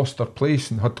that lost their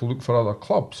place and had to look for other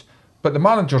clubs. But the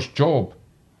manager's job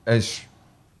is,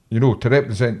 you know, to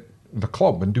represent the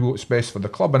club and do what's best for the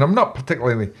club. And I'm not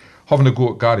particularly having a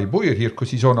go at Gary Boyer here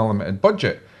because he's on a limited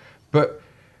budget. But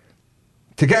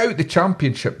to get out the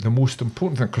Championship, the most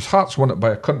important thing, because Hearts won it by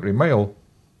a country mile,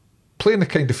 playing the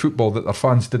kind of football that their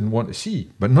fans didn't want to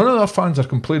see. But none of their fans are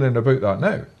complaining about that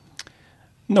now.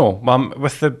 No,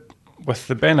 with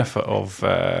the benefit of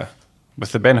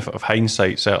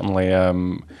hindsight, certainly.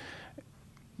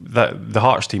 The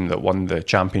Hearts team that won the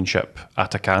Championship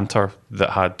at a canter that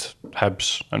had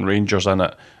Hibs and Rangers in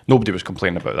it, nobody was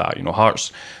complaining about that. You know,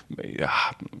 Hearts,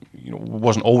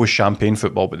 wasn't always champagne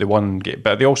football, but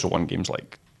but they also won games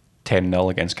like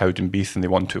 10-0 against Cowdenbeath, and they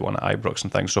won 2-1 at Ibrox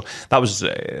and things. So that was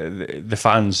the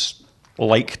fans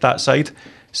liked that side.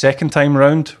 Second time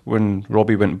round, when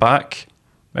Robbie went back,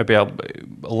 maybe a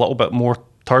little bit more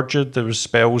turgid. There was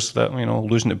spells that,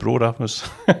 losing to Brora was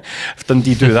if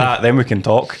Dundee do that, then we can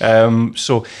talk.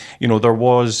 So there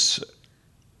was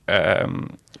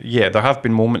there have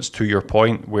been moments, to your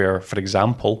point, where, for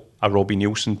example, a Robbie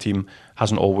Neilson team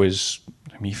hasn't always,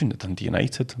 even at Dundee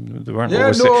United, they weren't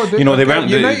always, they weren't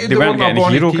getting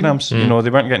hero-grams. They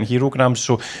weren't getting hero-grams.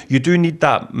 So you do need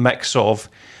that mix of,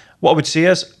 what I would say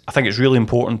is, I think it's really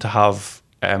important to have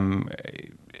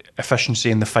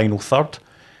efficiency in the final third.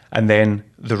 And then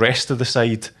the rest of the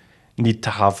side need to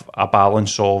have a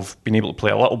balance of being able to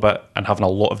play a little bit and having a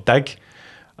lot of dig.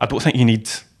 I don't think you need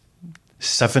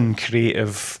 7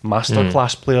 creative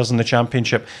masterclass players in the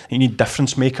Championship. You need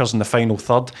difference makers in the final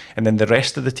third, and then the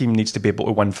rest of the team needs to be able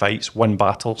to win fights, win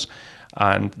battles.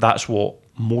 And that's what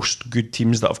most good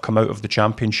teams that have come out of the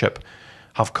Championship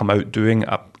have come out doing.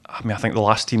 I think the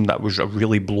last team that was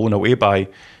really blown away by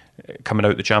coming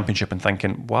out the Championship and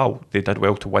thinking, wow, they did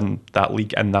well to win that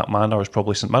league in that manner, is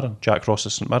probably St Mirren, Jack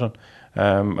Ross's St Mirren.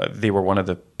 They were one of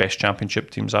the best Championship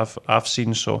teams I've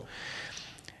seen. So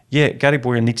yeah, Gary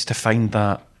Boyer needs to find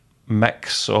that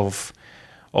mix of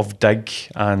dig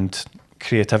and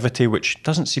creativity, which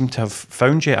doesn't seem to have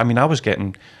found yet. I mean, I was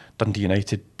getting Dundee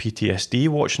United PTSD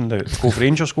watching the Cove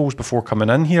Rangers goals before coming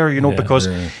in here, because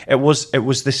it was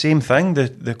the same thing.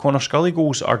 The Connor Scully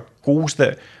goals are goals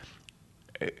that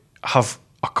have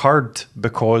occurred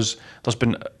because there's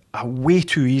been a way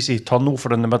too easy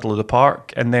turnover in the middle of the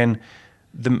park, and then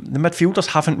the midfielders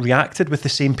haven't reacted with the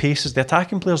same pace as the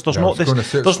attacking players. There's not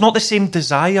the same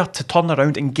desire to turn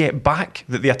around and get back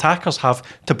that the attackers have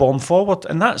to bomb forward,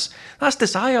 and that's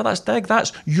desire, that's dig,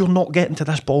 that's you're not getting to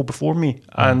this ball before me.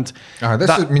 And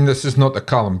this is not the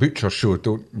Callum Butcher show.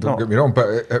 Don't get me wrong,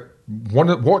 but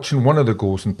watching one of the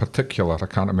goals in particular, I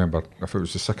can't remember if it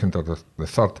was the second or the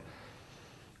third.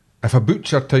 If a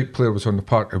Butcher type player was on the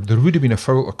park, there would have been a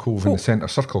foul to Cove in the centre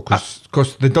circle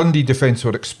because the Dundee defence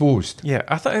were exposed. Yeah,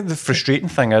 I think the frustrating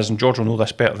thing is, and George will know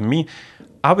this better than me,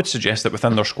 I would suggest that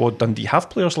within their squad, Dundee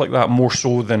have players like that more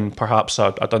so than perhaps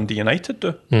a Dundee United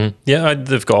do. Yeah,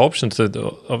 they've got options.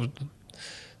 The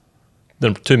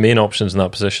 2 main options in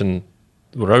that position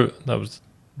were out. That was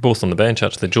both on the bench,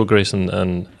 actually, Joe Grayson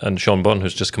and Sean Bunn,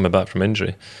 who's just coming back from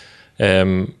injury.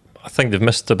 I think they've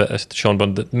missed a bit of Sean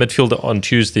Bunn. The midfielder on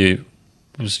Tuesday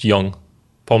was young.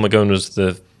 Paul McGowan was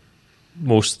the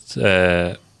most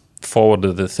forward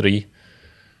of the 3.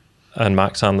 and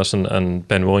Max Anderson and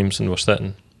Ben Williamson were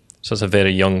sitting. So it's a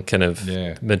very young kind of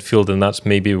midfield, and that's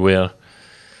maybe where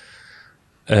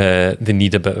they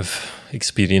need a bit of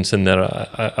experience in there.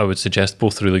 I would suggest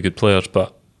both really good players,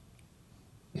 but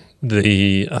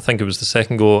I think it was the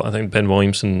second goal. I think Ben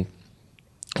Williamson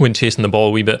went chasing the ball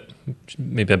a wee bit,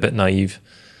 maybe a bit naive,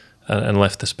 and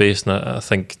left the space. And I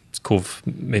think Cove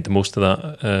made the most of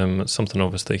that. It's something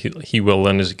obviously he will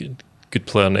learn as a good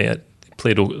player, and he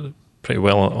played pretty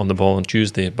well on the ball on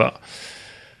Tuesday. But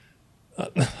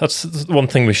that's one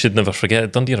thing we should never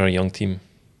forget. Dundee are a young team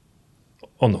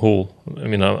on the whole. I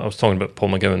mean, I was talking about Paul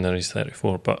McGowan there, he's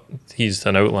 34, but he's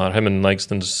an outlier. Him and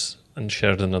Langston's and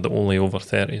Sheridan are the only over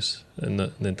 30s in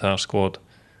the entire squad.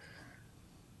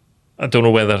 I don't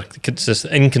know whether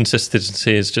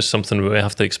inconsistency is just something we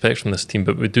have to expect from this team,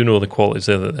 but we do know the qualities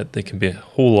there that they can be a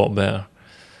whole lot better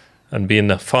and be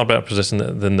in a far better position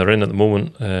than they're in at the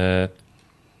moment.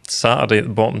 Saturday at the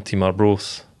bottom team,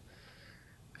 Arbroath,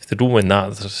 if they don't win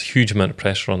that, there's a huge amount of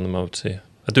pressure on them, I would say.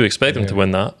 I do expect them to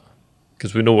win that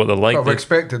because we know what they're like. Well, we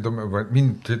expected them.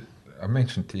 I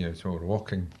mentioned to you as we were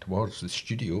walking towards the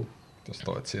studio. Just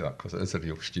thought I'd say that because it is a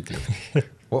real studio.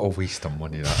 What a waste of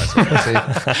money that is.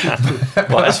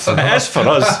 Well, it is for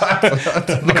us.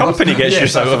 The company gets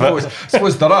use out of it. I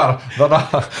suppose there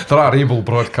are able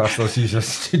broadcasters use a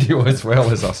studio as well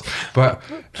as us. But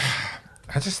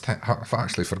I just think I've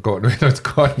actually forgotten where it's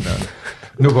gone now.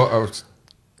 No, but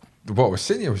what I was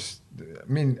saying was,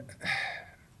 I mean,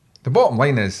 the bottom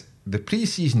line is the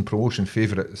pre-season promotion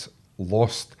favourites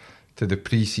lost to the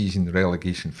pre-season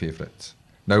relegation favourites.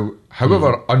 Now,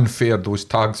 however unfair those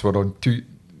tags were on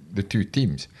the two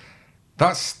teams,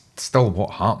 that's still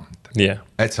what happened. Yeah.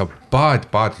 It's a bad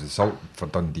result for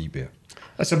Dundee Bear.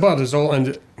 It's a bad result,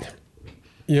 and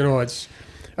you know, it's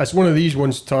one of these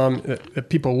ones, Tom, that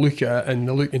people look at it and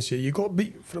they look and say, you got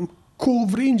beat from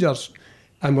Cove Rangers,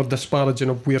 and we're disparaging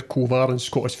of where Cove are in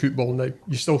Scottish football now.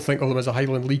 You still think of them as a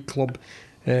Highland League club.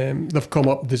 They've come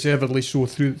up deservedly so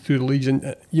through the leagues,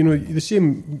 and you know, the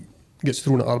same gets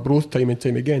thrown at Arbroath time and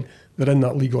time again. They're in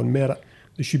that league on merit.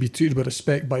 They should be treated with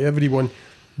respect by everyone,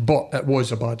 but it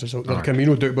was a bad result. There can be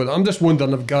no doubt about it. I'm just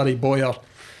wondering if Gary Boyer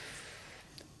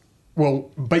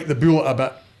will bite the bullet a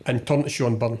bit and turn to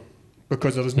Sean Byrne,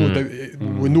 because there is no doubt,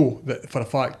 we know that for a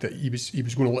fact that he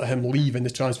was going to let him leave in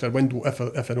the transfer window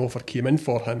if an offer came in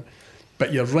for him.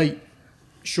 But you're right,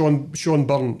 Sean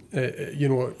Byrne, you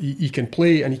know, he can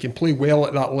play, and he can play well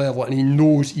at that level, and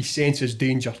he senses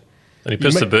danger. And he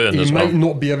puts the boot in as well. He might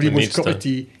not be everyone's cup of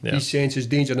tea. Yeah. He senses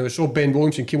danger. Now, I saw Ben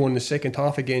Williamson came on in the second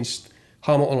half against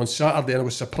Hamilton on Saturday, and I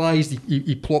was surprised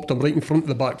he plopped him right in front of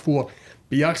the back four.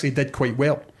 But he actually did quite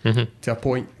well to a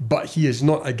point. But he is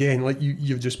not, again, like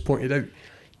you've just pointed out,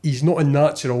 he's not a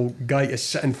natural guy to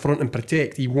sit in front and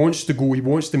protect. He wants to go. He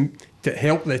wants to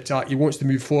help the attack. He wants to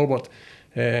move forward.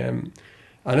 And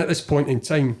at this point in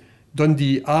time,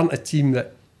 Dundee aren't a team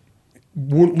that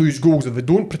won't lose goals. If they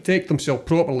don't protect themselves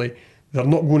properly, they're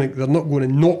not going to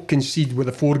not concede with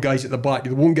the four guys at the back. They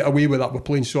won't get away with that. We're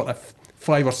playing sort of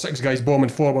 5 or 6 guys bombing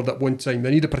forward at one time.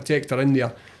 They need a protector in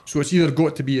there. So it's either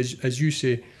got to be, as you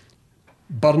say,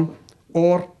 Byrne,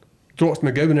 or drops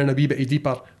McGowan in a wee bit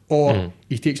deeper, or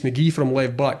he takes McGee from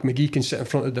left back. McGee can sit in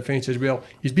front of the defence as well.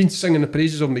 He's been singing the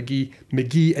praises of McGee.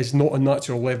 McGee is not a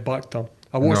natural left back, Tom.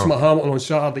 I watched him at Hamilton on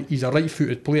Saturday. He's a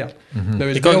right-footed player. Now,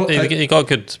 he got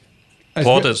good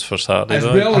plaudits for Saturday.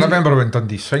 I remember when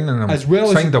Dundee signed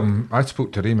him. I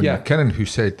spoke to Raymond McKinnon, who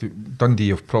said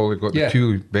Dundee have probably got the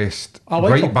two best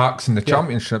right backs in the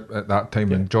championship at that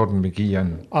time, and Jordan McGee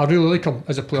and I really like him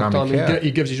as a player.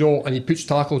 He gives his all, and he puts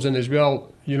tackles in as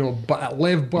well. You know, but at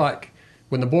left back,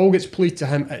 when the ball gets played to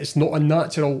him, it's not a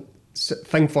natural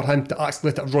thing for him to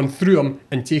actually let it run through him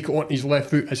and take it on his left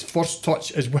foot. His first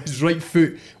touch is with his right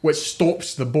foot, which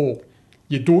stops the ball.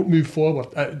 You don't move forward.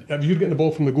 If you're getting the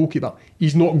ball from the goalkeeper,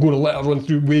 he's not going to let it run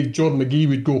through where Jordan McGee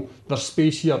would go. There's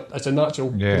space here. It's a natural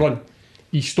run.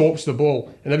 He stops the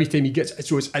ball, and every time he gets it,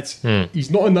 so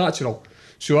he's not a natural.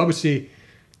 So I would say,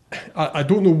 I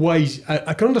don't know why.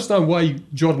 I can understand why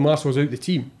Jordan Marshall's out the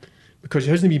team, because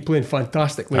he hasn't been playing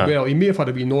fantastically well. He may have had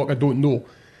a wee knock, I don't know,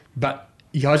 but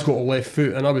he has got a left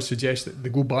foot, and I would suggest that they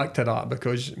go back to that,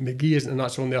 because McGee isn't a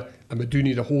natural in there, and we do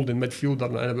need a holding midfielder,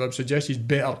 and I would suggest he's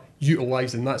better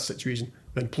utilised in that situation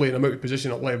than playing him out of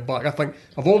position at left back. I think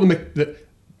of all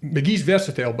McGee's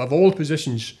versatile, but of all the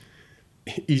positions,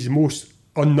 he's most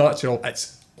unnatural.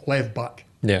 It's left back.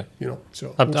 Yeah, you know.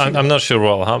 So I'm not sure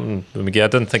what will happen with McGee. I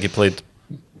didn't think he played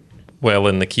well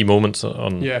in the key moments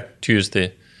on Tuesday.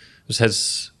 It was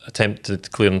his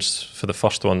attempted clearance for the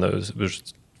first one that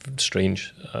was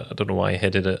strange. I don't know why he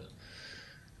headed it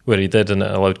where he did, and it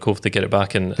allowed Cove to get it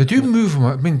back. And They do move him.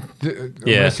 I mean, when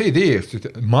Yeah. I say they,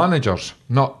 managers,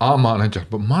 not a manager,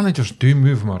 but managers do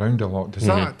move him around a lot. Does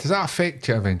that affect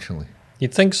you eventually?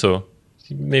 you'd think so.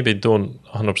 You maybe don't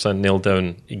 100% nail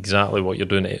down exactly what you're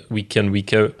doing week in,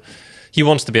 week out. He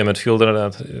wants to be a midfielder, and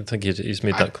I think he's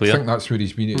made that I clear. think that's where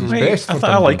he's been at his I best. for I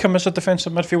Dundee. like him as a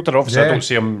defensive midfielder. Obviously, I Yeah. don't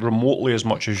see him remotely as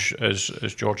much as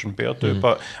George and Bear do,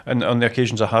 but on the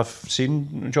occasions I have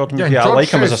seen Jordan Yeah, McGee, I George like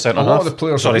him as a says centre a lot half. of the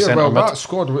players Sorry, are there. centre Well, mid. that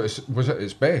squad was at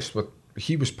its best, but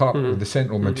he was part of the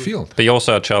central midfield. But you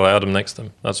also had Charlie Adam next to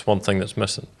him. That's one thing that's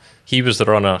missing. He was the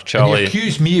runner. And he Charlie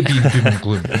accused me of being doom and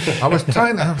gloom. I was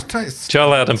trying to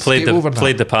Charlie Adam skate over that.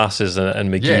 played the passes,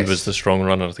 and McGee Yes. was the strong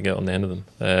runner to get on the end of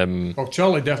them. Well,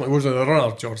 Charlie definitely wasn't a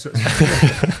runner, George.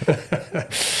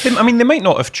 I mean, they might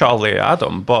not have Charlie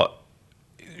Adam, but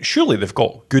surely they've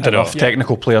got good I know. enough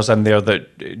technical players in there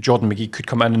that Jordan McGee could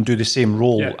come in and do the same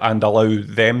role Yeah. and allow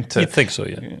them to. You'd think so,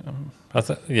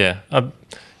 yeah.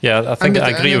 I think And I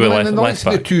agree with the left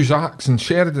the back. two Zacks and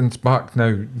Sheridan's back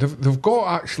now. They've got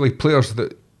actually players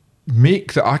that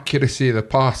make the accuracy of the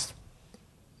pass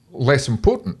less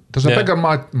important. There's a Yeah. bigger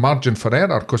margin for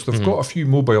error because they've got a few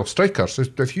mobile strikers. So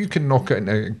if you can knock it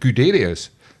into good areas,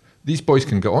 these boys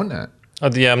can get on it.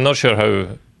 I'm not sure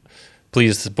how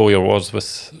pleased Bowyer was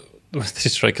with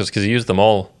these strikers because he used them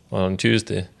all on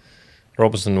Tuesday.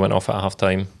 Robinson went off at half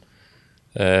time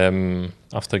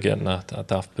after getting a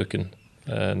daft booking.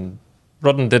 And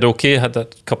Rudden did okay, had a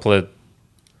couple of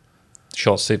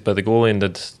shots saved by the goalie and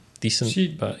did decent. See,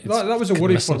 but it's that was a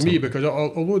worry missing for me something. because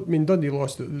although Dundee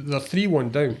lost, they're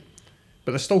 3-1 down,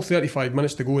 but there's still 35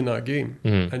 minutes to go in that game,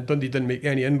 and Dundee didn't make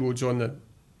any inroads on it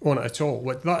at all.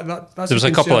 Like that's There was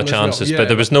a couple of concern as well. chances, Yeah, but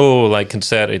there was no like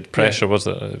concerted pressure, was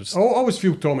there? It was, I always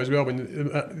feel, Tom, as well, when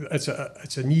it's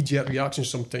a knee-jerk reaction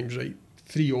sometimes, right?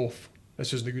 3 off.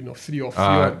 This isn't good enough. 3 off, 3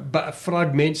 off. But it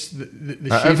fragments the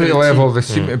shape At of every the level, team. they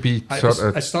seem to be It's- sort it's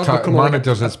of starting to become like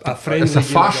managers. a It's friendly a game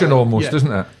fashion again. almost, Yeah.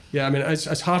 isn't it? Yeah, I mean,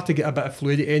 it's hard to get a bit of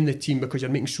fluidity in the team because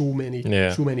you're making so many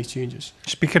changes.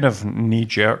 Speaking of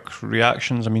knee-jerk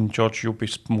reactions, I mean, George, you'll be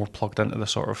more plugged into the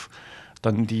sort of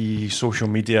Dundee social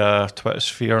media, Twitter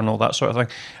sphere and all that sort of thing.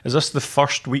 Is this the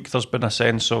first week there's been a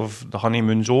sense of the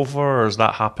honeymoon's over, or has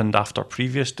that happened after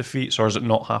previous defeats, or has it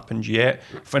not happened yet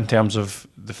in terms of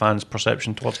the fans'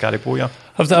 perception towards Gary Bowyer?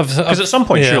 Because at some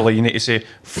point, surely, you need to say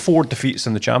 4 defeats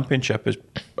in the Championship is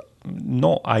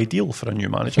not ideal for a new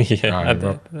manager. Yeah, Aye,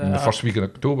 we're in the first week in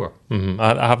October.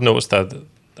 I have noticed a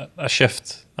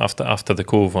shift after the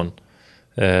Cove one.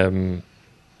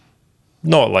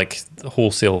 Not like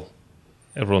wholesale,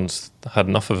 everyone's had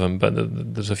enough of him, but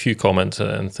there's a few comments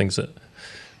and things that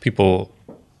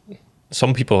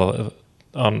some people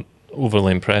aren't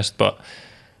overly impressed. But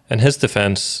in his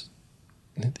defence,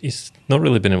 he's not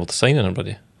really been able to sign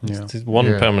anybody. Yeah. It's one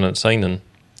Yeah. permanent signing.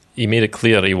 He made it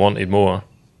clear he wanted more.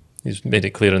 He's made it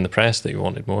clear in the press that he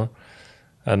wanted more,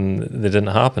 and they didn't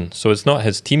happen. So it's not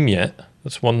his team yet.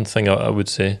 That's one thing I would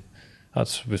say.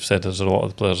 We've said there's a lot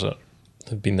of players that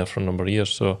have been there for a number of years.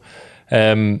 So,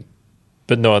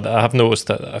 but no, I have noticed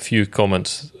that a few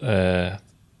comments about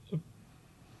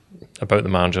the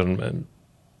manager and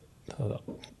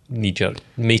knee-jerk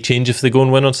may change if they go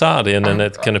and win on Saturday, and then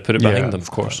it kind of put it behind them.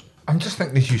 Of course. I'm just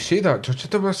thinking as you say that, George,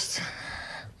 there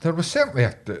was certainly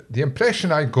the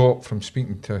impression I got from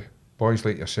speaking to boys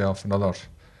like yourself and others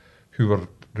who were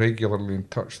regularly in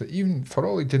touch that even for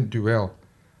all he didn't do well,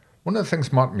 one of the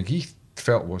things Mark McGee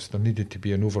felt was there needed to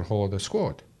be an overhaul of the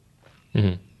squad.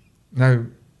 Mm-hmm. Now,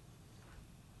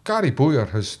 Gary Bowyer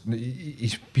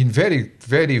he's been very,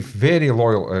 very, very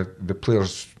loyal to the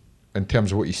players in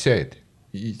terms of what he said.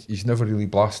 He's never really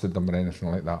blasted them or anything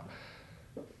like that.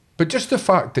 But just the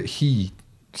fact that he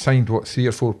signed, 3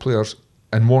 or 4 players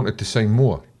and wanted to sign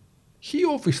more, he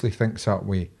obviously thinks that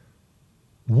way.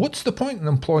 What's the point in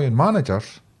employing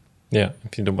managers Yeah,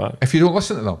 if you don't back. if you don't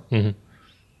listen to them?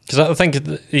 Because I think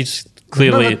he's I've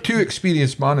clearly... had 2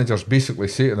 experienced managers basically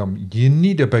say to them, you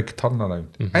need a big turnaround.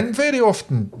 And very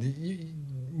often,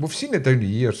 we've seen it down the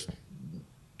years.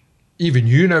 Even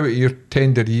you now at your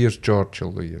tender years, George,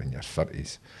 although you're in your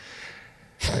 30s.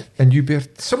 And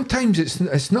sometimes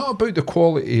it's not about the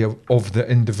quality of the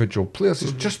individual players,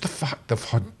 it's just the fact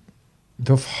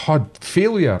they've had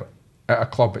failure at a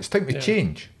club. It's time to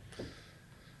change.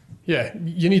 Yeah,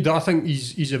 you need that. I think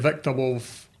he's a victim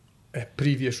of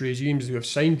previous regimes who have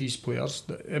signed these players.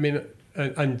 I mean,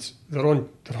 and they're on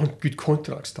good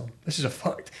contracts. Tom, this is a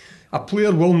fact. A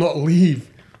player will not leave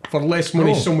for less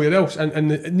money somewhere else, and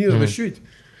neither they should.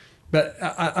 But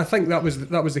I think that was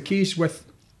the case with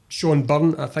Sean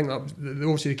Byrne. I think that was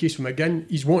obviously the case with McGinn.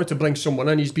 He's wanted to bring someone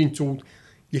in. He's been told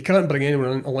You can't bring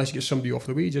anyone in unless you get somebody off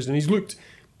the wages. And he's looked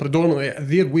predominantly at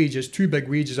their wages, 2 big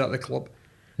wages at the club.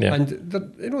 Yeah. And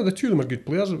the two of them are good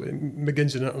players.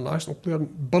 McGinn's an international player.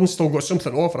 Burns still got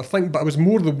something to offer, I think, but it was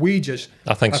more the wages.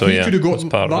 I think if so, he yeah. could have got That's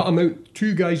part of that it. amount,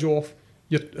 2 guys off,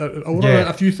 you're Yeah.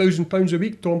 a few £1,000s a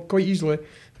week, Tom, quite easily.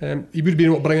 He would have been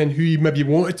able to bring in who he maybe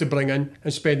wanted to bring in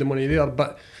and spend the money there.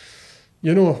 But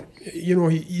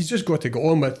he's just got to go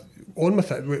on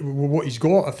with it with what he's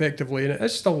got effectively, and it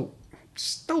is still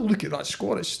look at that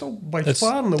squad. It's still by It's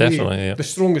far and away definitely, yeah. the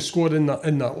strongest squad in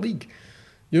that league.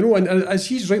 And as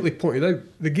he's rightly pointed out,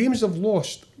 the games they've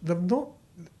lost, they've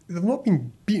not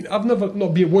been beaten. I've never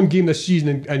not been at one game this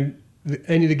season and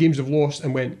any of the games they've lost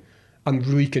and went, I'm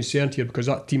really concerned here because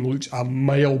that team looks a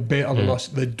mile better than us.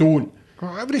 They don't.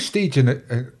 Well, every stage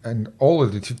in all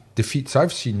of the defeats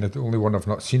I've seen, the only one I've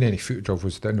not seen any footage of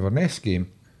was the Inverness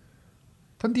game.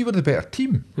 Dundee were the better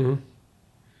team.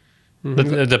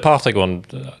 The Partick one,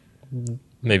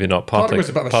 maybe not Partick Partick. was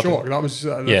a bit of a Partick- shock. That was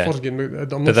the Yeah. first game. I'm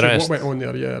But not the sure rest- what went on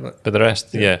there. Yeah, but But the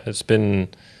rest, yeah, it's been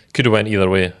could have went either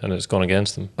way, and it's gone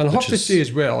against them. and I have which to is- say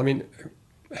as well, I mean,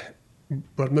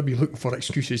 we're maybe looking for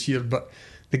excuses here, but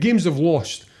the games they've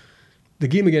lost, the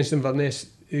game against Inverness,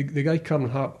 the guy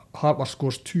Cameron Harper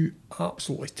scores 2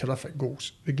 absolutely terrific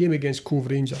goals. The game against Cove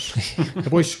Rangers, the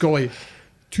boy Scully,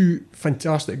 2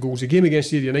 fantastic goals. The game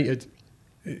against Ayr United,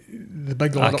 the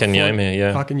big lad up front, Akinyemi,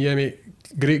 yeah. Akinyemi,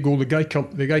 great goal. The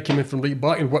guy came in from right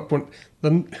back and whipped one.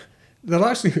 They're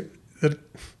actually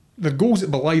they're goals that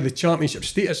belie the championship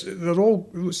status. They're all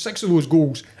 6 of those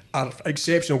goals are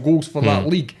exceptional goals for that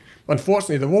league.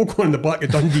 Unfortunately, they've all gone in the back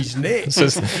of Dundee's net. So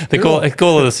it's the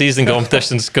goal of the season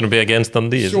competition is going to be against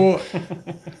Dundee. Isn't it?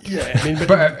 So, yeah, I mean,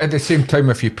 But at the same time,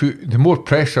 if you put the more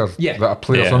pressure Yeah. that a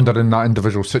player's Yeah. under in that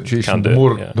individual situation, Can't the do it,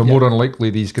 more yeah. the more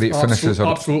unlikely these great finishes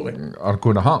absolutely. are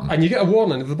going to happen. And you get a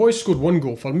warning. If the boy scored 1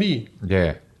 goal, for me,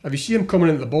 Yeah. if you see him coming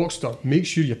into the box door, make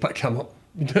sure you pick him up.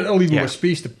 You don't leave him Yeah. with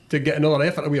space to get another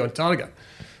effort away on target.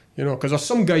 Because there's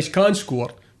some guys can score,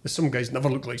 there's some guys never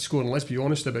look like scoring, let's be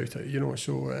honest about it,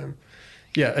 so...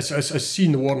 it's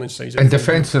seen the warning signs. In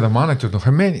defence of the manager, though,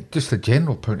 how many? Just a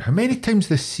general point. How many times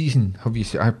this season have you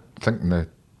seen? I'm thinking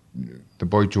the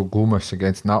boy Joe Gomez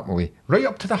against Napoli, right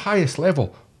up to the highest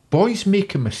level. Boys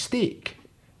make a mistake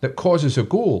that causes a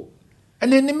goal,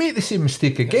 and then they make the same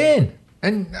mistake again.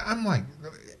 And I'm like,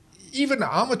 even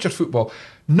at amateur football,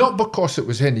 not because it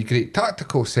was any great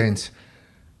tactical sense.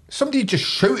 Somebody just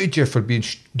shouted you for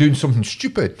doing something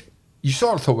stupid. You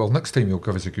sort of thought, well, next time he'll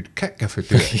give us a good kick if we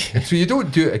do it. And so you don't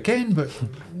do it again. But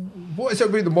what is it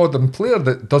about the modern player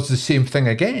that does the same thing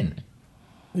again?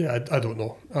 Yeah, I don't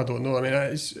know. I mean,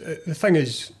 the thing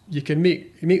is, you can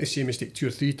make the same mistake 2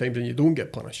 or 3 times and you don't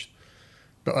get punished.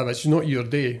 But if it's not your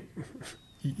day,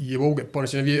 you will get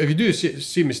punished. And if you do the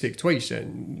same mistake twice,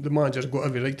 then the manager's got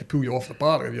every right to pull you off the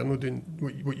park if you're not doing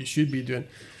what you should be doing.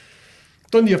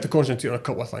 Dundee have to concentrate on a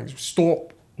couple of things.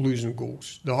 Stop losing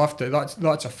goals. They'll have to.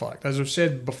 That's a fact. As I've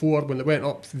said before, when they went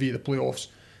up via the playoffs,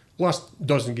 last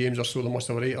dozen games or so, they must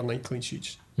have had 8 or 9 clean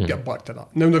sheets. Get back to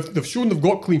that. Now they've shown they've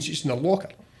got clean sheets in their locker.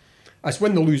 It's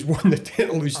when they lose 1, they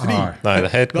tend to lose 3. Aye. Aye, the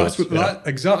head That's coach, what that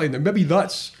exactly. Now maybe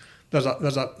there's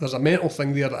a mental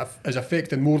thing there that is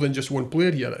affecting more than just one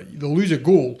player here. They lose a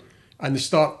goal and they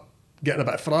start getting a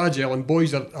bit fragile, and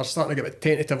boys are starting to get a bit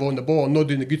tentative on the ball and not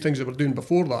doing the good things they were doing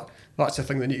before that. That's the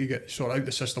thing they need to get sorted out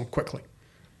the system quickly.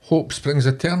 Hope springs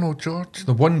eternal, George.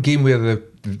 The one game where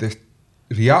they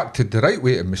reacted the right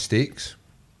way to mistakes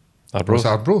was Arbroath.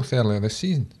 Arbroath earlier this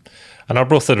season. And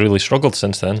Arbroath had really struggled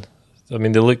since then. I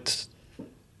mean, they looked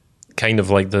kind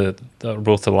of like the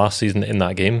Arbroath of last season in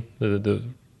that game. The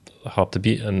hard to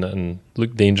beat and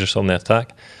looked dangerous on the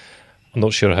attack. I'm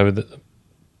not sure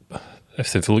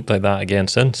if they've looked like that again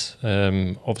since.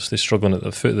 Obviously struggling at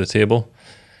the foot of the table.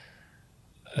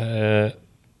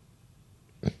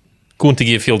 Going to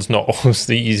Gayfield's not always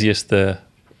the easiest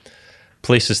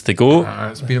places to go.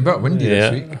 It's been a bit windy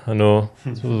this week. I know.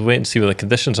 So we'll wait and see what the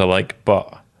conditions are like.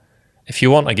 But if you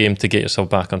want a game to get yourself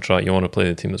back on track, you want to play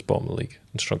the team that's bottom of the league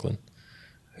and struggling,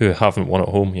 who haven't won at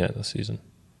home yet this season.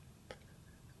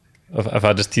 If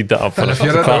I just teed that up for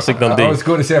classic Dundee. I was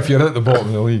going to say, if you're at the bottom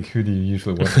of the league, who do you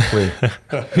usually want to play?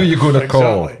 Who are you going to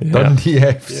call? Exactly. Dundee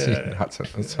FC. Yeah.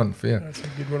 That's unfair. That's a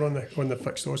good one on the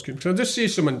fixed odds. Can I just say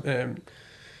something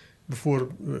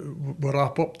before we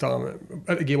wrap up, Tam?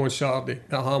 At the game on Saturday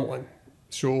at Hamilton.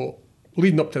 So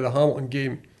leading up to the Hamilton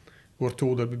game, we were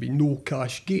told there would be no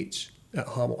cash gates at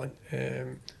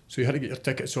Hamilton. So you had to get your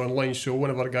tickets online. So one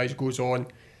of our guys goes on,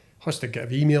 has to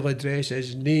give email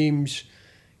addresses, names,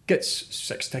 gets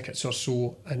 6 tickets or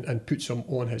so and puts them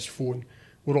on his phone.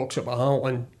 We rocks up at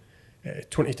Hamilton.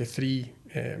 20-3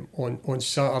 on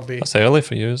Saturday. That's early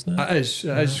for you, isn't it? It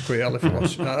is quite early for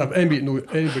us. Anybody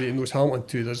that knows Hamilton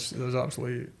too, there's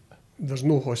absolutely there's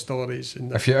no hostilities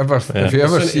in If you ever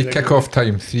see kick-off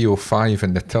time 3:05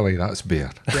 in the telly, that's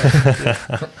bare.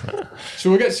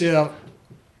 So we get there,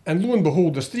 and lo and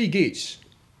behold, there's 3 gates,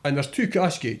 and there's 2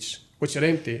 cash gates which are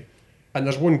empty, and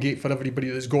there's 1 gate for everybody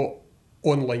that's got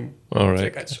online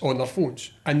tickets on their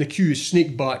phones, and the queue is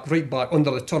snaked back, right back under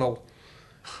the tunnel,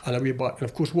 and away back. And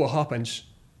of course, what happens?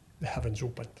 The heavens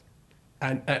opened,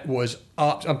 and it was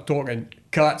I'm talking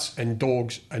cats and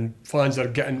dogs, and fans are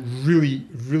getting really,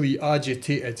 really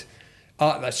agitated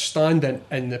at the standing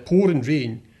in the pouring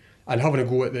rain and having a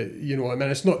go at the, I mean,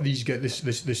 it's not these guys,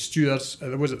 the stewards.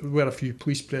 There were a few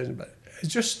police present, but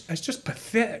it's just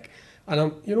pathetic. And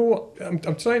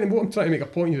I'm trying to make a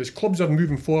point here is clubs are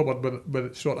moving forward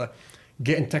with sort of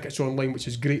getting tickets online, which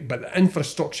is great, but the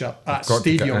infrastructure at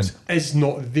stadiums is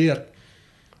not there.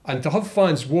 And to have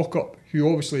fans walk up who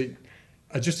obviously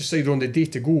just decided on the day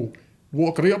to go,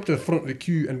 walk right up to the front of the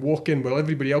queue and walk in while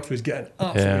everybody else was getting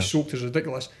absolutely soaked is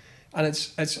ridiculous. And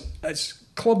it's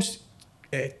clubs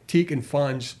taking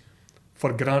fans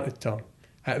for granted, Tom.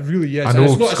 It really is. An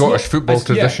old Scottish football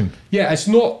tradition. Yeah, it's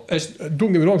not.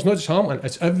 Don't get me wrong. It's not just Hamilton.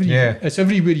 It's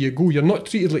everywhere you go. You're not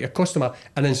treated like a customer,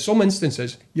 and in some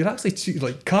instances, you're actually treated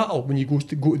like cattle when you go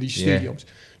to these stadiums.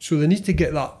 So they need to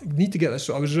get that.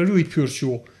 So it was a really poor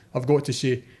show, I've got to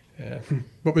say.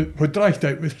 But we dried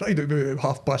out. We dried out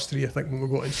about 3:30, I think, when we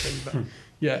got inside.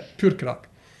 But poor crack.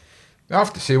 I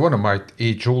have to say, one of my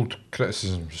age-old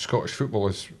criticisms of Scottish football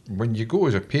is when you go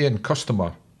as a paying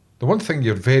customer, the one thing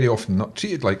you're very often not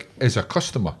treated like is a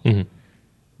customer. Mm-hmm.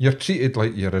 You're treated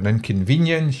like you're an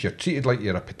inconvenience, you're treated like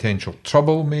you're a potential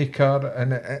troublemaker,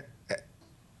 and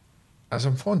as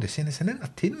I'm fond of saying, it's an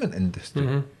entertainment industry.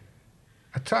 Mm-hmm.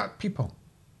 Attract people.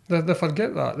 They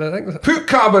forget that. They think put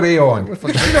cabaret on. You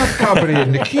should have cabaret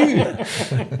in the queue.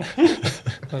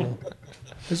 I know.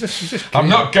 It's just I'm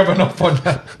not giving up on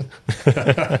that.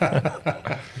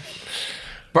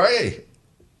 But hey,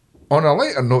 on a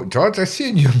lighter note, George, I see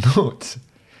in your notes,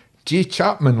 Jay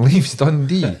Chapman leaves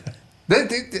Dundee.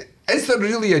 Is there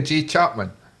really a Jay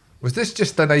Chapman? Was this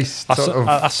just a nice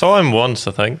I saw him once,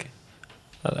 I think.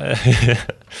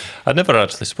 I never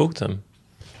actually spoke to him.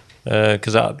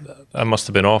 Because I must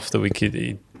have been off the week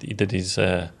he did his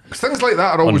things like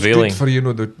that are always unveiling. Good for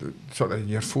the sort of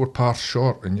your 4 parts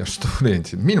short in your story.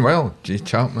 And meanwhile, Jay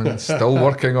Chapman is still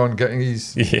working on getting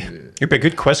his. It'd be a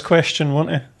good quiz question,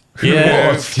 wouldn't it?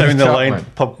 Yeah, down the line,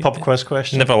 pub quiz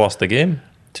question. Never lost a game,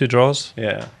 2 draws.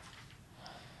 Yeah,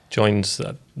 joins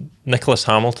Nicholas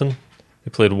Hamilton, who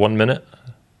played 1 minute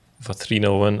of a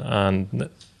 3-0 win, and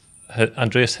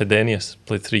Andreas Hedenius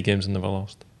played 3 games and never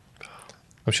lost.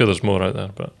 I'm sure there's more out there,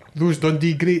 but those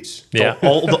Dundee greats. Yeah,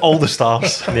 all the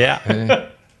stars. Yeah.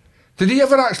 Did he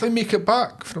ever actually make it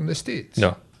back from the States?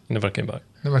 No, never came back.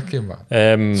 Never came back.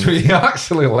 So he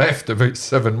actually left about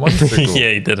 7 months ago.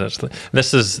 Yeah, he did actually.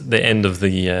 This is the end of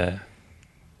the,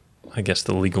 I guess,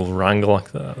 the legal wrangle.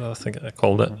 I think I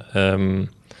called it,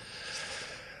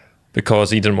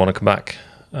 because he didn't want to come back,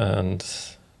 and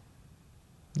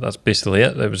that's basically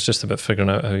it. It was just about figuring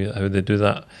out how they do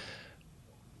that.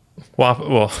 What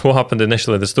happened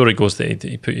initially? The story goes that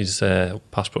he put his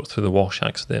passport through the wash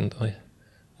accidentally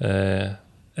in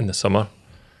the summer.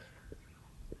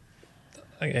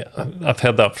 I've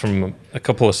heard that from a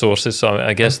couple of sources, so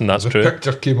I'm guessing that's true. The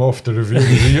picture came off to reveal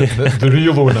the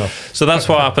real owner. So that's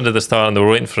what happened at the start, and they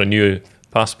were waiting for a new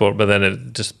passport, but then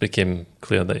it just became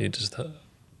clear that he just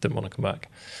didn't want to come back.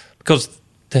 Because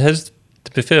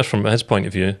to be fair, from his point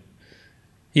of view,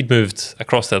 he'd moved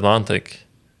across the Atlantic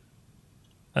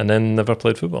and then never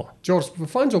played football. George, the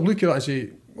fans will look at that and say,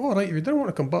 all right, if you didn't want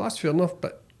to come back, that's fair enough,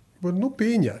 but we're not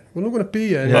paying you. We're not going to pay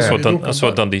you. Yeah. That's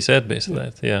what Dundee said,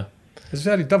 basically. Yeah. It's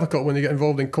very difficult when they get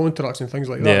involved in contracts and things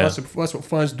like that. Yeah. That's what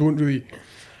fans don't really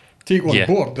take on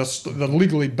board. They're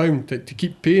legally bound to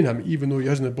keep paying him, even though he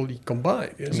hasn't bloody come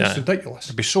back. It's just ridiculous.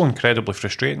 It'd be so incredibly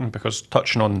frustrating, because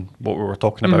touching on what we were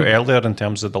talking about earlier in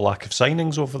terms of the lack of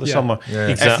signings over the summer,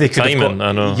 if they could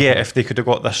if they could have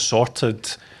got this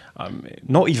sorted,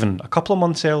 not even a couple of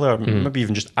months earlier, maybe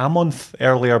even just a month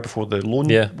earlier before the loan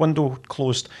window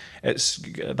closed,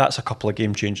 that's a couple of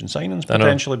game-changing signings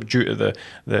potentially, due to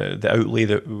the outlay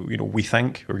that we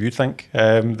think, or you think,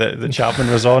 that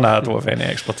Chapman was on. I don't have any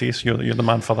expertise. You're the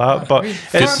man for that. But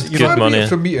it's good money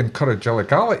for me to encourage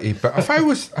illegality. But if I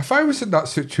was in that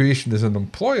situation as an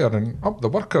employer and up the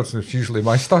workers, it's usually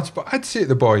my stance. But I'd say to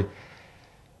the boy,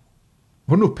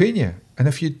 we're not paying you. And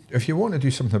if you want to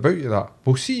do something about that,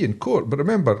 we'll see you in court. But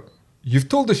remember, you've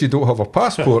told us you don't have a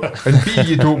passport, and B,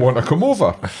 you don't want to come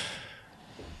over.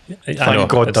 Thank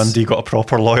God Dundee got a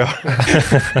proper lawyer.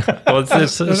 Well,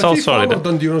 it's There's all a few sorry. former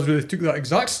Dundee owners where they took that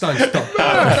exact stance.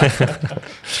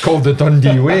 It's called the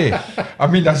Dundee way. I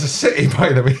mean, as a city,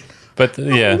 by the way. But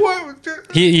yeah,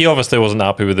 he obviously wasn't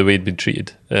happy with the way he'd been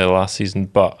treated last season.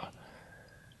 But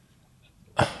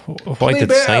why Play did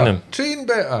better, they sign him? train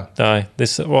better. Aye,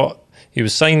 he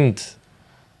was signed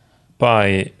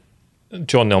by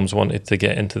John Nelms wanted to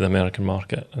get into the American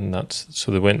market, and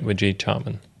so they went with Jay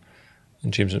Chapman.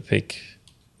 And James McPake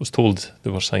was told they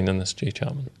were signing this Jay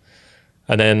Chapman.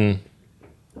 And then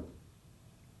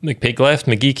McPake left,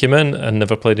 McGee came in and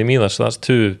never played him either. So that's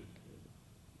two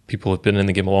people who've been in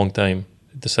the game a long time,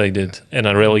 decided in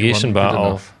a relegation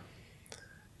battle,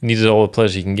 needed all the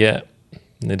players you can get,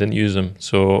 and they didn't use them.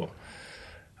 So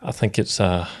I think it's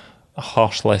a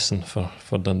harsh lesson for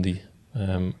Dundee.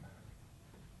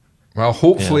 Well,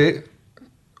 hopefully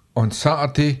on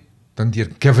Saturday, Dundee are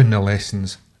giving the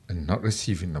lessons and not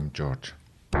receiving them, George.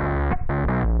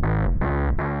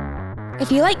 If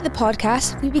you like the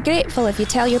podcast, we'd be grateful if you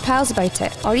tell your pals about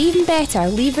it, or even better,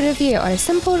 leave a review or a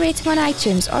simple rating on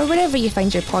iTunes or wherever you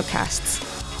find your podcasts.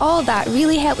 All that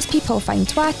really helps people find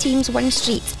Twa Teams One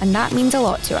Street, and that means a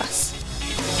lot to us.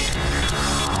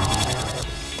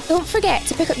 Don't forget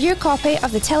to pick up your copy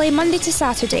of The Tilly Monday to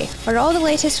Saturday for all the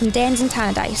latest from Dens and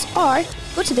Tannadice, or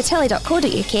go to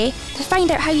thetilly.co.uk to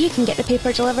find out how you can get the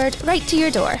paper delivered right to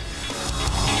your door.